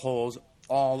there are holes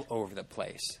all over the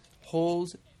place.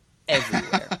 Holes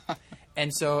everywhere.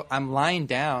 And so I'm lying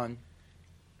down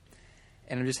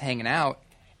and I'm just hanging out,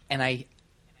 and I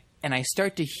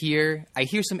start to hear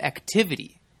some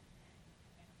activity.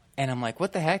 And I'm like,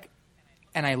 what the heck?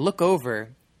 And I look over,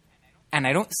 and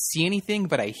I don't see anything,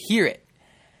 but I hear it.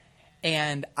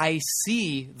 And I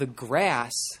see the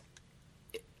grass.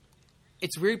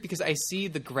 It's weird because I see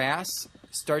the grass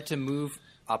start to move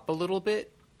up a little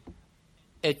bit.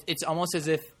 It's almost as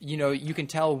if, you can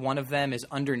tell one of them is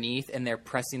underneath and they're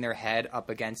pressing their head up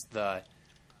against the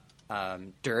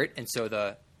dirt. And so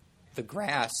the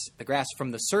grass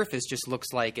from the surface just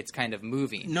looks like it's kind of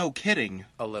moving. No kidding.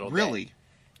 A little bit. Really?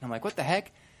 And I'm like, what the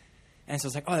heck? And so I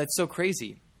was like, oh, that's so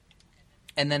crazy.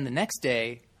 And then the next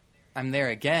day, I'm there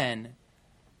again,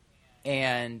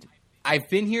 and I've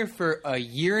been here for a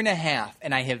year and a half,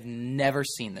 and I have never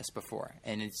seen this before.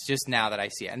 And it's just now that I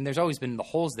see it. And there's always been the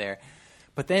holes there.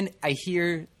 But then I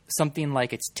hear something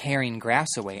like it's tearing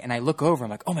grass away, and I look over. I'm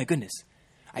like, oh, my goodness.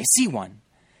 I see one.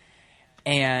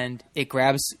 And it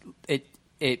grabs it.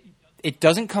 It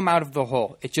doesn't come out of the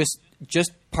hole. It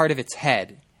just part of its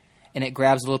head, and it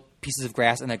grabs little pieces of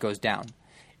grass, and it goes down.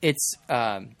 Its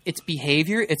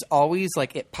behavior, it's always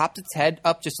like it pops its head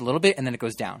up just a little bit, and then it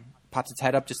goes down. Pops its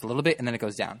head up just a little bit, and then it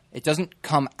goes down. It doesn't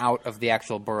come out of the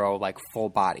actual burrow like full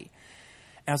body.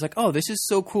 And I was like, oh, this is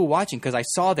so cool watching, because I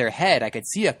saw their head. I could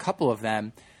see a couple of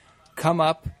them come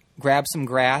up, grab some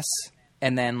grass,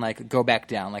 and then like go back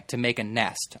down, like to make a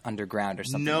nest underground or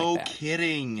something like that. No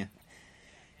kidding.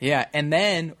 Yeah, and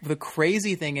then the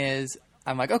crazy thing is,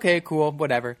 I'm like, okay, cool,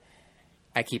 whatever.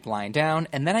 I keep lying down,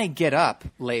 and then I get up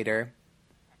later,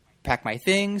 pack my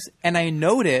things, and I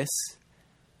notice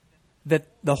that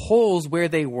the holes where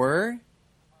they were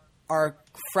are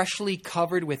freshly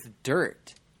covered with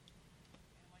dirt.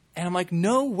 And I'm like,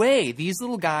 no way. These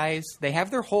little guys, they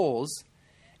have their holes,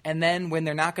 and then when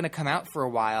they're not going to come out for a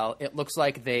while, it looks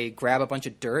like they grab a bunch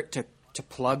of dirt to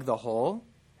plug the hole.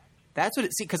 That's what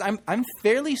it see, because I'm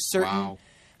fairly certain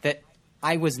that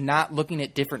I was not looking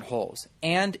at different holes,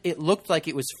 and it looked like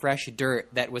it was fresh dirt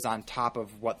that was on top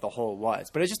of what the hole was.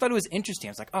 But I just thought it was interesting.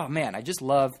 I was like, oh man,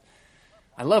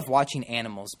 I love watching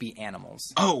animals be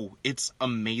animals. Oh, it's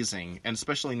amazing, and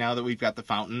especially now that we've got the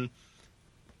fountain.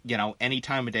 You know, any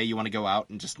time of day you want to go out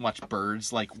and just watch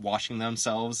birds like washing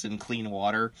themselves in clean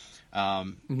water.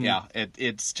 Yeah,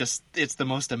 it's the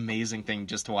most amazing thing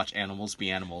just to watch animals be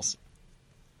animals.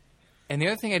 And the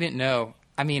other thing I didn't know,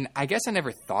 I mean, I guess I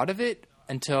never thought of it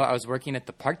until I was working at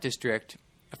the park district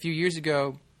a few years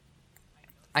ago.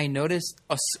 I noticed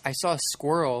I saw a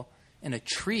squirrel in a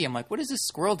tree. I'm like, what is this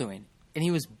squirrel doing? And he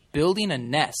was building a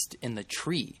nest in the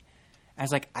tree. I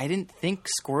was like, I didn't think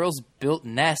squirrels built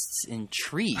nests in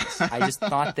trees. I just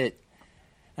thought that.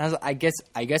 I guess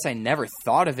I never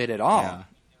thought of it at all. Yeah.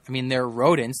 I mean, they're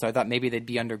rodents, so I thought maybe they'd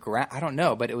be underground. I don't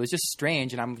know, but it was just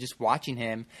strange. And I'm just watching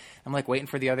him. I'm like waiting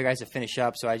for the other guys to finish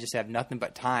up, so I just have nothing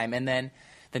but time. And then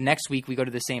the next week we go to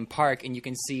the same park, and you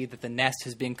can see that the nest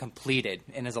has been completed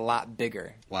and is a lot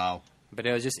bigger. Wow. But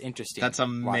it was just interesting. That's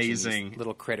amazing. These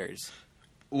little critters.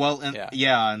 Well, and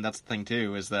and that's the thing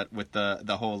too, is that with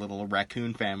the whole little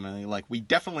raccoon family, like we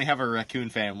definitely have a raccoon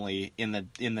family in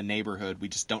the neighborhood. We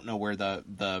just don't know where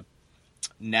the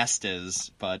nest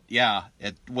is, but yeah,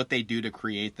 what they do to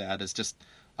create that is just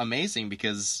amazing,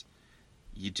 because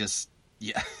you just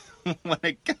when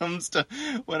it comes to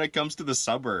the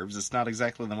suburbs, it's not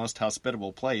exactly the most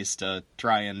hospitable place to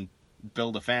try and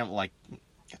build a family. Like,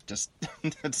 just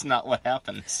that's not what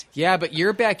happens. Yeah, but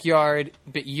your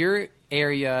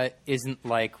area isn't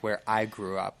like where I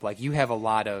grew up. Like, you have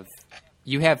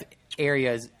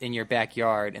areas in your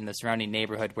backyard in the surrounding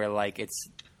neighborhood where like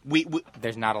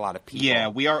there's not a lot of people. Yeah,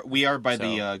 we are by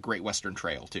the Great Western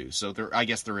Trail too. So I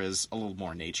guess there is a little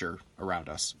more nature around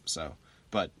us. So,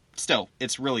 but still,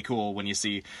 it's really cool when you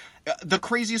see the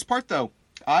craziest part though.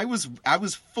 I was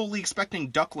fully expecting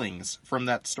ducklings from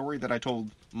that story that I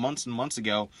told months and months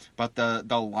ago about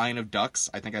the line of ducks.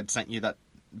 I think I'd sent you that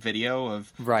video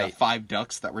of the 5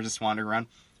 ducks that were just wandering around.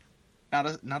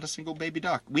 Not a single baby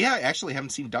duck. We actually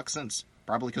haven't seen ducks since,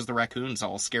 probably because the raccoons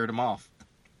all scared them off.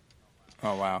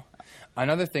 Oh, wow.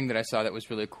 Another thing that I saw that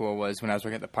was really cool was when I was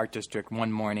working at the park district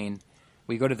one morning,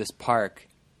 we go to this park.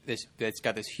 It's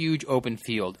got this huge open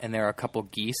field, and there are a couple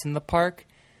geese in the park.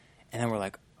 And then we're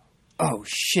like, oh,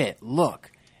 shit,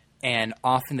 look. And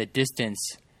off in the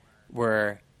distance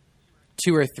were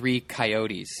 2 or 3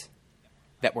 coyotes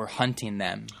that were hunting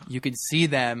them. You could see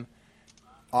them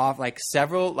off like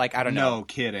several, like, I don't know. No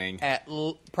kidding.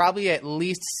 Probably at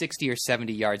least 60 or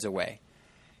 70 yards away.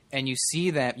 And you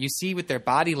see with their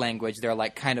body language, they're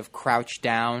like kind of crouched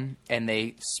down and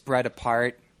they spread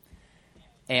apart.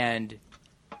 And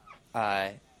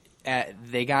they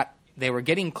were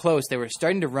getting close. They were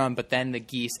starting to run, but then the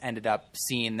geese ended up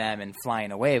seeing them and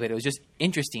flying away. But it was just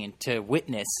interesting to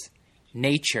witness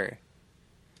nature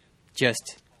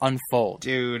just unfold,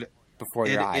 dude, before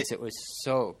your eyes. It was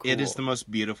so cool. It is the most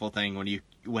beautiful thing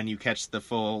when you catch the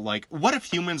full, like, what if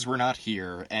humans were not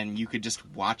here and you could just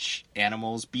watch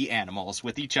animals be animals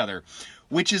with each other,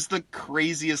 which is the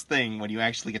craziest thing when you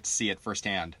actually get to see it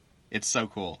firsthand. It's so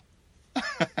cool.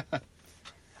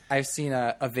 I've seen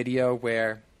a video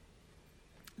where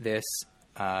this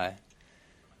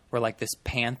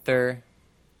panther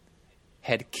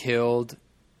had killed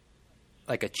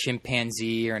like a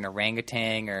chimpanzee or an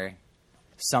orangutan or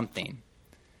something.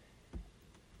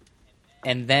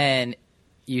 And then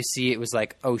you see it was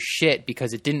like, oh shit,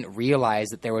 because it didn't realize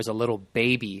that there was a little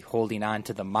baby holding on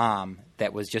to the mom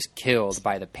that was just killed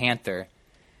by the panther.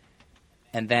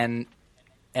 And then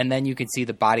you can see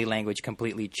the body language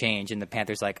completely change, and the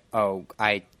panther's like, oh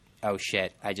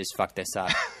shit, I just fucked this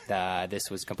up. This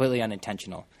was completely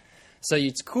unintentional. So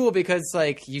it's cool because,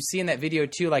 like, you see in that video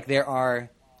too, like, there are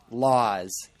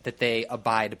laws that they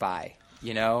abide by,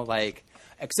 you know, like,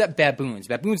 except baboons.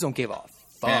 Baboons don't give a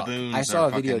fuck. I saw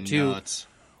a video too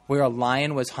where a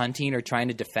lion was hunting or trying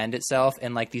to defend itself,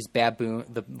 and like the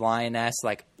lioness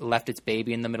like left its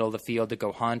baby in the middle of the field to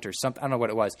go hunt or something. I don't know what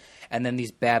it was. And then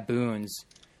these baboons,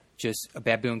 a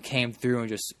baboon came through and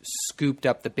just scooped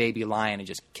up the baby lion and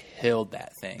just killed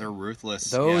that thing. They're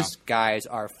ruthless. Those guys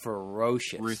are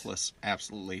ferocious. Ruthless,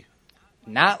 absolutely.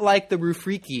 Not like the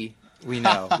Rufriki We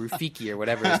know. Rafiki or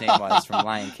whatever his name was from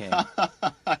Lion King.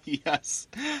 Yes.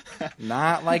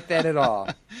 Not like that at all.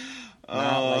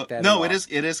 Not like that no, at all.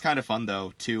 it is kind of fun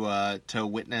though to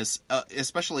witness,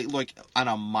 especially like on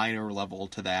a minor level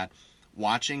to that,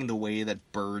 watching the way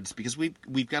that birds, because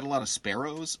we've got a lot of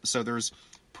sparrows, so there's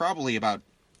probably about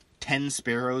 10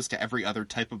 sparrows to every other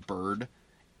type of bird,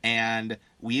 and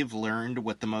we've learned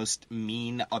what the most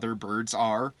mean other birds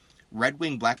are.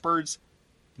 Red-winged blackbirds,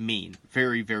 mean,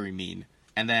 very, very mean.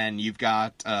 And then you've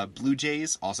got blue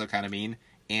jays, also kind of mean,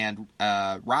 and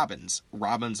robins.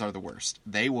 Robins are the worst.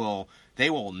 They will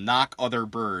knock other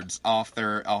birds off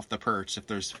the perch if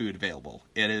there's food available.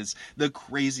 It is the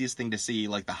craziest thing to see,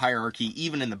 like the hierarchy,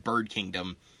 even in the bird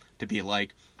kingdom, to be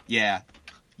like, yeah,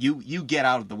 you get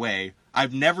out of the way.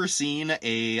 I've never seen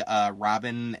a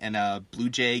robin and a blue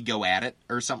jay go at it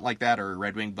or something like that, or a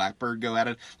red-winged blackbird go at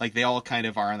it. Like, they all kind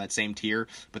of are on that same tier,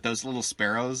 but those little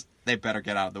sparrows, they better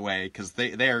get out of the way, because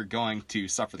they are going to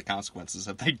suffer the consequences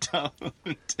if they don't.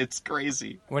 It's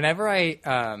crazy. Whenever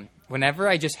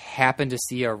I just happen to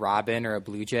see a robin or a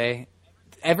blue jay,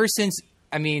 ever since,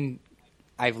 I mean,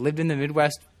 I've lived in the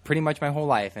Midwest pretty much my whole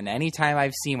life, and anytime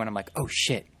I've seen one, I'm like, oh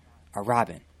shit, a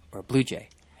robin or a blue jay.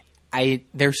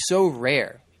 They're so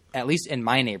rare, at least in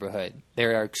my neighborhood.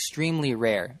 They're extremely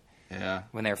rare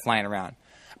when they're flying around.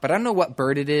 But I don't know what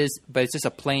bird it is, but it's just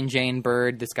a plain Jane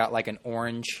bird that's got like an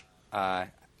orange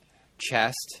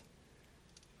chest.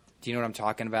 Do you know what I'm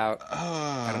talking about?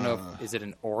 I don't know is it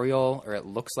an oriole or it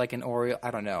looks like an oriole?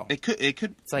 I don't know. It could.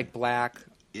 It's like black.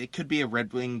 It could be a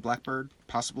red-winged blackbird,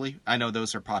 possibly. I know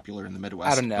those are popular in the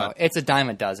Midwest. I don't know. It's a dime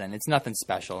a dozen. It's nothing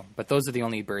special, but those are the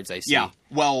only birds I see. Yeah.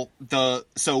 Well,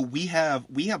 so we have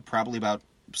probably about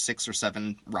 6 or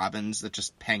 7 robins that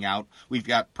just hang out. We've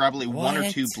got probably 1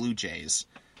 or 2 blue jays,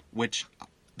 which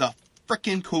the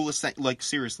freaking coolest thing. Like,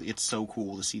 seriously, it's so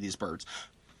cool to see these birds.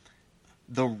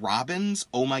 The robins,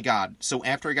 oh my god. So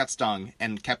after I got stung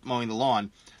and kept mowing the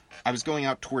lawn, I was going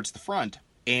out towards the front,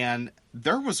 and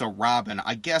there was a robin.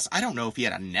 I guess, I don't know if he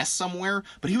had a nest somewhere,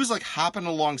 but he was like hopping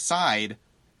alongside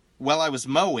while I was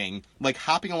mowing, like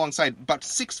hopping alongside about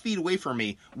 6 feet away from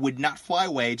me, would not fly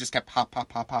away, just kept hop,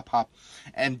 hop, hop, hop, hop,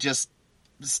 and just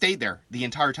stayed there the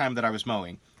entire time that I was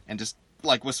mowing, and just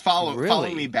like was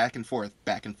following me back and forth,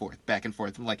 back and forth, back and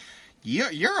forth. I'm like,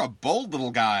 you're a bold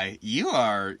little guy. You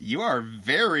are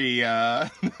very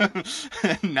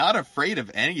not afraid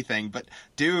of anything. But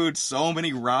dude, so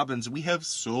many robins. We have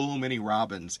so many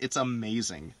robins. It's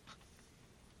amazing.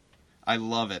 I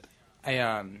love it.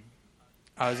 I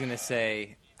was gonna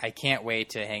say I can't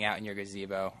wait to hang out in your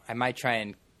gazebo. I might try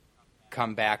and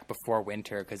come back before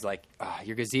winter because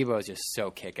your gazebo is just so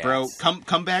kick-ass. Bro,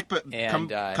 come back, but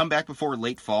come back before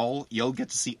late fall. You'll get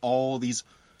to see all these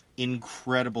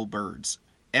incredible birds.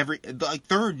 There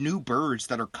are new birds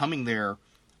that are coming there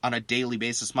on a daily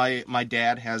basis. My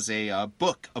dad has a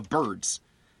book of birds,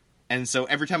 and so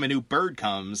every time a new bird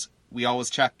comes, we always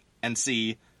check and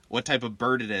see what type of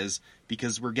bird it is,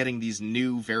 because we're getting these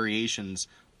new variations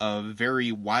of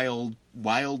very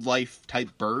wildlife type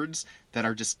birds that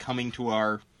are just coming to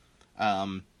our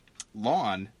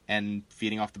lawn and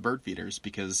feeding off the bird feeders,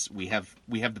 because we have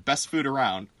the best food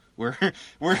around. We're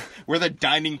the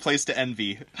dining place to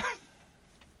envy.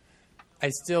 I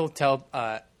still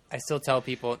tell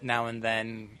people now and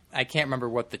then, I can't remember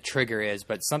what the trigger is,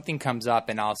 but something comes up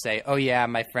and I'll say, oh yeah,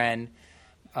 my friend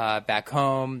back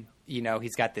home,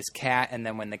 he's got this cat, and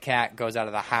then when the cat goes out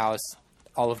of the house,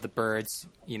 all of the birds,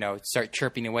 start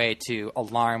chirping away to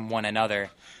alarm one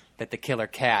another that the killer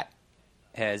cat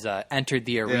has entered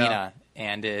the arena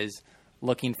and is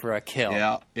looking for a kill.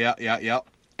 Yeah.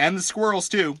 And the squirrels,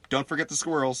 too. Don't forget the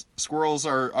squirrels. Squirrels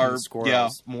are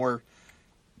more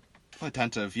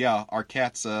attentive. Yeah, our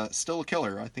cat's still a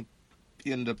killer. I think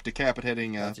he ended up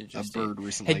decapitating a bird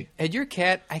recently. Had your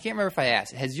cat, I can't remember if I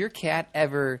asked, has your cat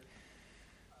ever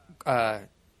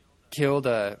killed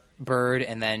a bird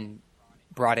and then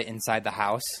brought it inside the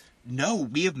house? No,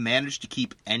 we have managed to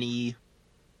keep any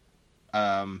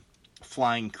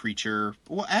flying creature.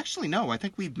 Well, actually, no. I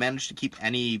think we've managed to keep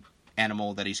any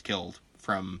animal that he's killed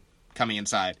from coming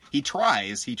inside. He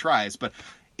tries, but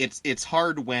it's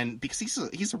hard because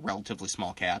he's a relatively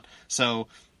small cat. So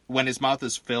when his mouth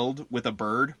is filled with a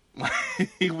bird,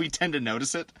 we tend to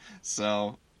notice it.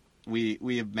 So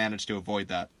we have managed to avoid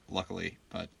that, luckily.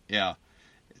 But yeah,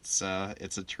 it's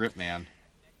a trip, man.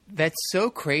 That's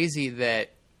so crazy that,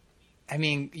 I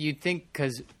mean, you'd think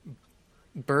because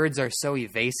birds are so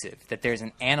evasive that there's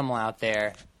an animal out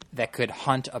there that could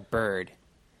hunt a bird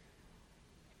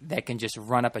that can just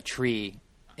run up a tree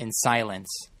in silence,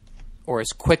 or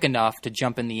is quick enough to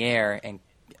jump in the air and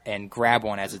and grab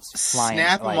one as it's flying.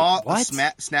 Snap like, him off. What?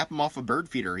 Snap him off a bird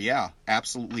feeder. Yeah,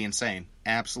 absolutely insane.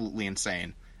 Absolutely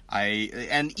insane.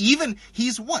 And even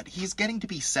he's getting to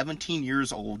be 17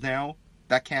 years old now.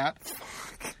 That cat.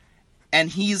 And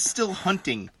he's still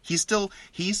hunting. He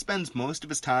spends most of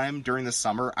his time during the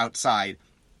summer outside,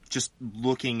 just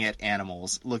looking at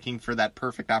animals, looking for that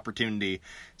perfect opportunity.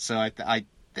 So I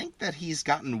think that he's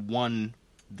gotten one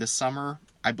this summer,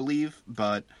 I believe.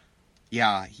 But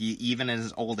yeah, he even in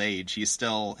his old age, he'll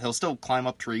still climb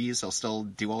up trees. He'll still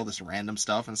do all this random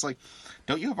stuff. And it's like,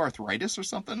 don't you have arthritis or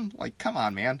something? Like, come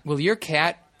on, man. Will your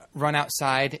cat run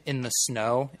outside in the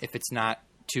snow if it's not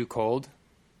too cold?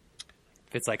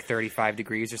 If it's like 35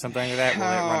 degrees or something like that, will it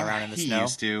run around in the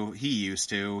snow? He used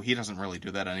to. He doesn't really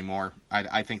do that anymore.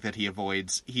 I think that he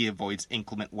avoids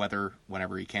inclement weather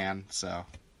whenever he can. So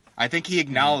I think he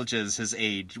acknowledges his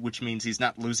age, which means he's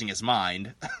not losing his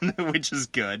mind, which is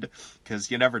good,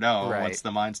 because you never know. Right. Once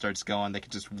the mind starts going, they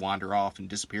could just wander off and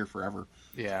disappear forever.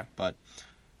 Yeah. But,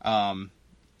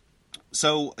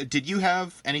 so did you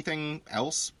have anything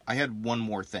else? I had one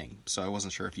more thing, so I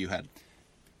wasn't sure if you had.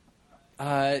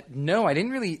 No, I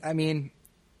didn't really. I mean,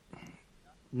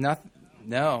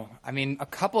 no. I mean, a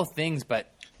couple of things,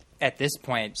 but at this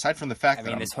point, Aside from the fact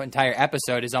that this whole entire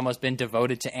episode has almost been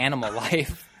devoted to animal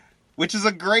life. which is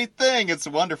a great thing. It's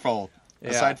wonderful. Yeah.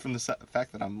 Aside from the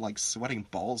fact that I'm like sweating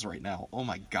balls right now. Oh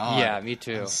my god. Yeah, me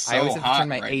too. So I always have to turn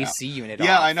my hot right AC now. unit off.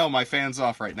 Yeah, I know. My fan's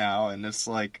off right now, and it's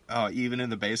like, oh, even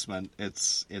in the basement,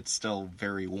 it's still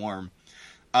very warm.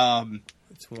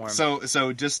 It's warm.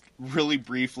 So just really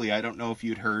briefly, I don't know if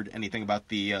you'd heard anything about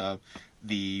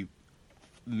the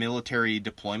military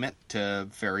deployment to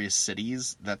various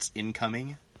cities that's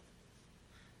incoming.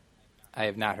 I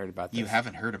have not heard about this. You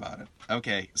haven't heard about it.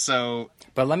 Okay, so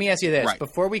But let me ask you this. Right.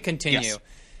 Before we continue, Yes.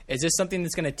 is this something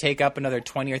that's going to take up another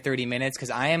 20 or 30 minutes? Because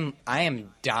I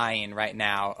am dying right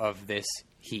now of this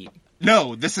heat.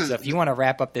 no, this is So if you want to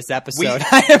wrap up this episode,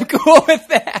 I am cool with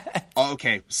that.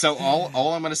 okay. So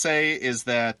all I'm going to say is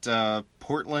that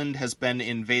Portland has been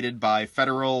invaded by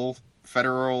federal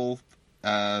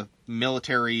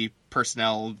military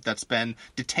personnel that's been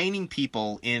detaining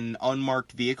people in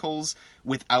unmarked vehicles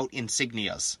without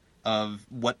insignias of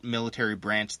what military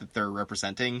branch that they're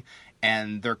representing,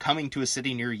 and they're coming to a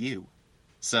city near you.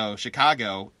 So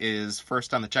Chicago is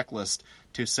first on the checklist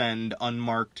to send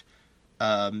unmarked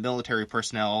military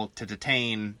personnel to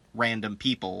detain random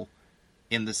people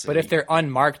in the city. But if they're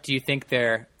unmarked, do you think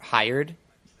they're hired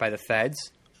by the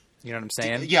feds? You know what I'm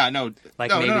saying? Yeah, no.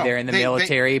 Like no, maybe no, no. they're in the They-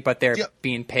 military, but they're Yeah.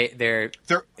 being paid.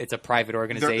 It's a private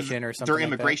organization or something. They're like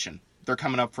immigration. They're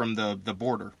coming up from the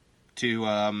border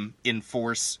to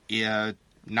enforce,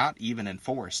 not even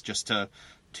enforce, just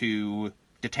to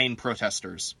detain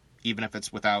protesters, even if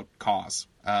it's without cause.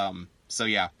 So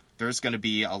yeah, there's going to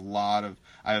be a lot of.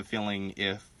 I have a feeling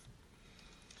if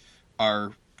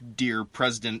our dear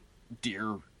president,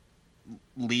 dear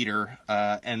leader,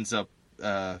 ends up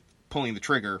pulling the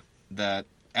trigger, that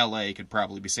LA could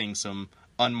probably be seeing some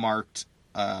unmarked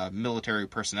military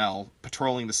personnel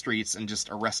patrolling the streets and just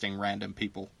arresting random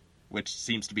people, which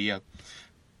seems to be a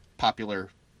popular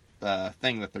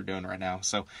thing that they're doing right now.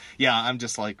 So yeah, I'm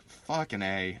just like, fucking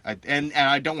A. And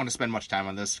I don't want to spend much time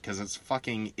on this because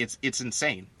it's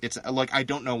insane. It's like, I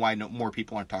don't know why more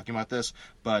people aren't talking about this,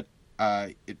 but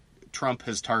Trump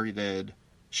has targeted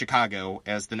Chicago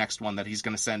as the next one that he's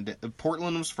going to send.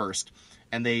 Portland was first,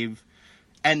 and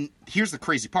here's the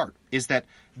crazy part, is that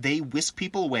they whisk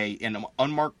people away in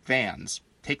unmarked vans,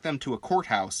 take them to a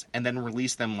courthouse, and then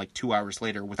release them like 2 hours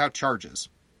later without charges,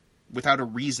 without a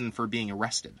reason for being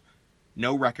arrested.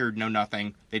 No record, no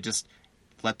nothing. They just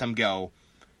let them go.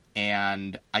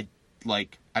 And I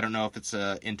don't know if it's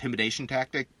an intimidation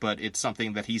tactic, but it's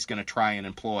something that he's going to try and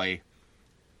employ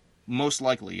most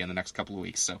likely in the next couple of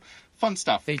weeks. So fun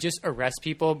stuff. They just arrest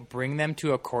people, bring them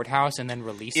to a courthouse, and then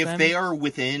release them?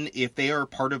 If they are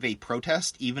part of a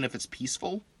protest, even if it's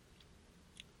peaceful,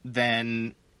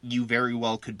 then you very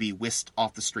well could be whisked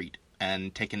off the street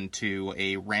and taken to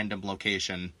a random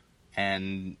location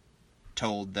and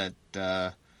told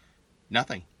that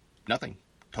nothing.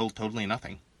 Told totally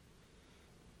nothing.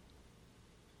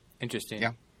 Interesting.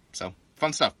 Yeah. So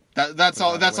fun stuff. That's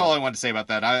all I wanted to say about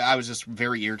that. I was just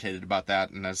very irritated about that,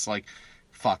 and it's like,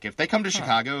 fuck, if they come to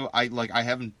Chicago, I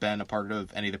haven't been a part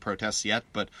of any of the protests yet,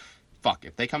 but fuck,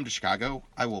 if they come to Chicago,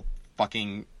 I will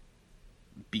fucking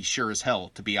be sure as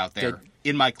hell to be out there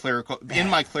in my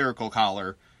clerical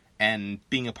collar and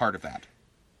being a part of that.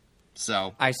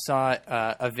 So I saw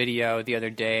a video the other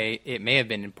day. It may have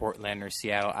been in Portland or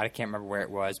Seattle. I can't remember where it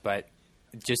was, but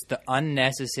just the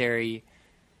unnecessary,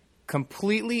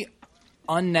 completely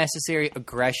unnecessary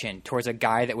aggression towards a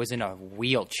guy that was in a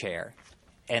wheelchair,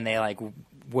 and they like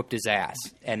whooped his ass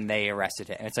and they arrested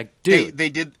him. And it's like, dude, they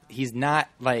did. He's not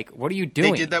like, what are you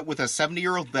doing? They did that with a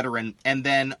 70-year-old veteran, and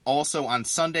then also on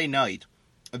Sunday night,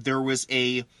 there was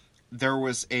a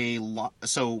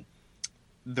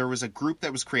group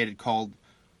that was created called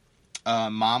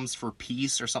Moms for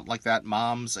Peace or something like that,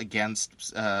 Moms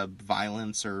Against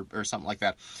Violence or something like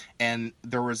that. And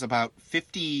there was about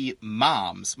 50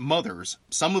 mothers,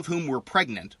 some of whom were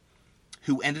pregnant,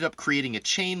 who ended up creating a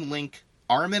chain link,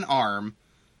 arm in arm,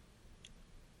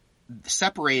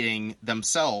 separating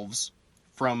themselves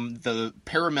from the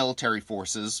paramilitary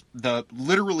forces,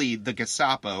 literally the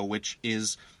Gestapo, which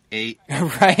is a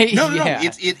right. No.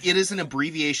 It is an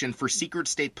abbreviation for Secret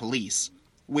State Police,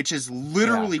 which is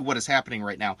literally what is happening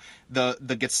right now.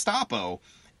 The Gestapo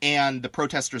and the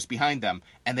protesters behind them,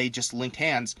 and they just linked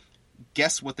hands.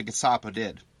 Guess what the Gestapo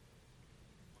did?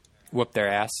 Whoop their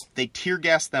ass. They tear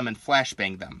gassed them and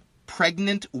flashbanged them.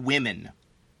 Pregnant women.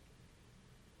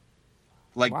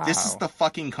 Like, This is the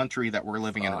fucking country that we're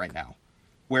living in right now.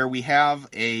 Where we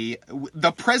have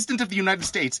the President of the United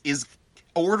States is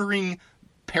ordering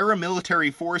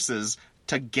paramilitary forces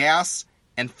to gas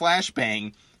and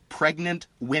flashbang pregnant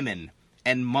women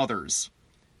and mothers,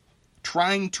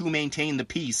 trying to maintain the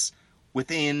peace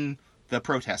within the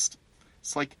protest.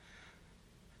 It's like,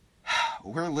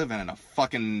 we're living in a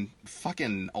fucking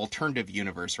alternative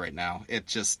universe right now.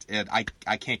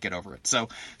 I can't get over it. So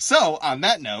on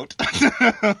that note,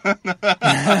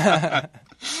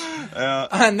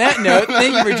 on that note,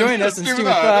 thank you for joining us in Stupid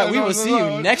Thought. We will see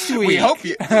you next week. We hope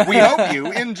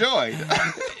you enjoyed.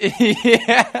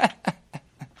 Yeah.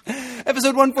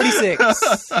 Episode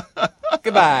 146.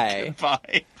 Goodbye.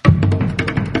 Bye.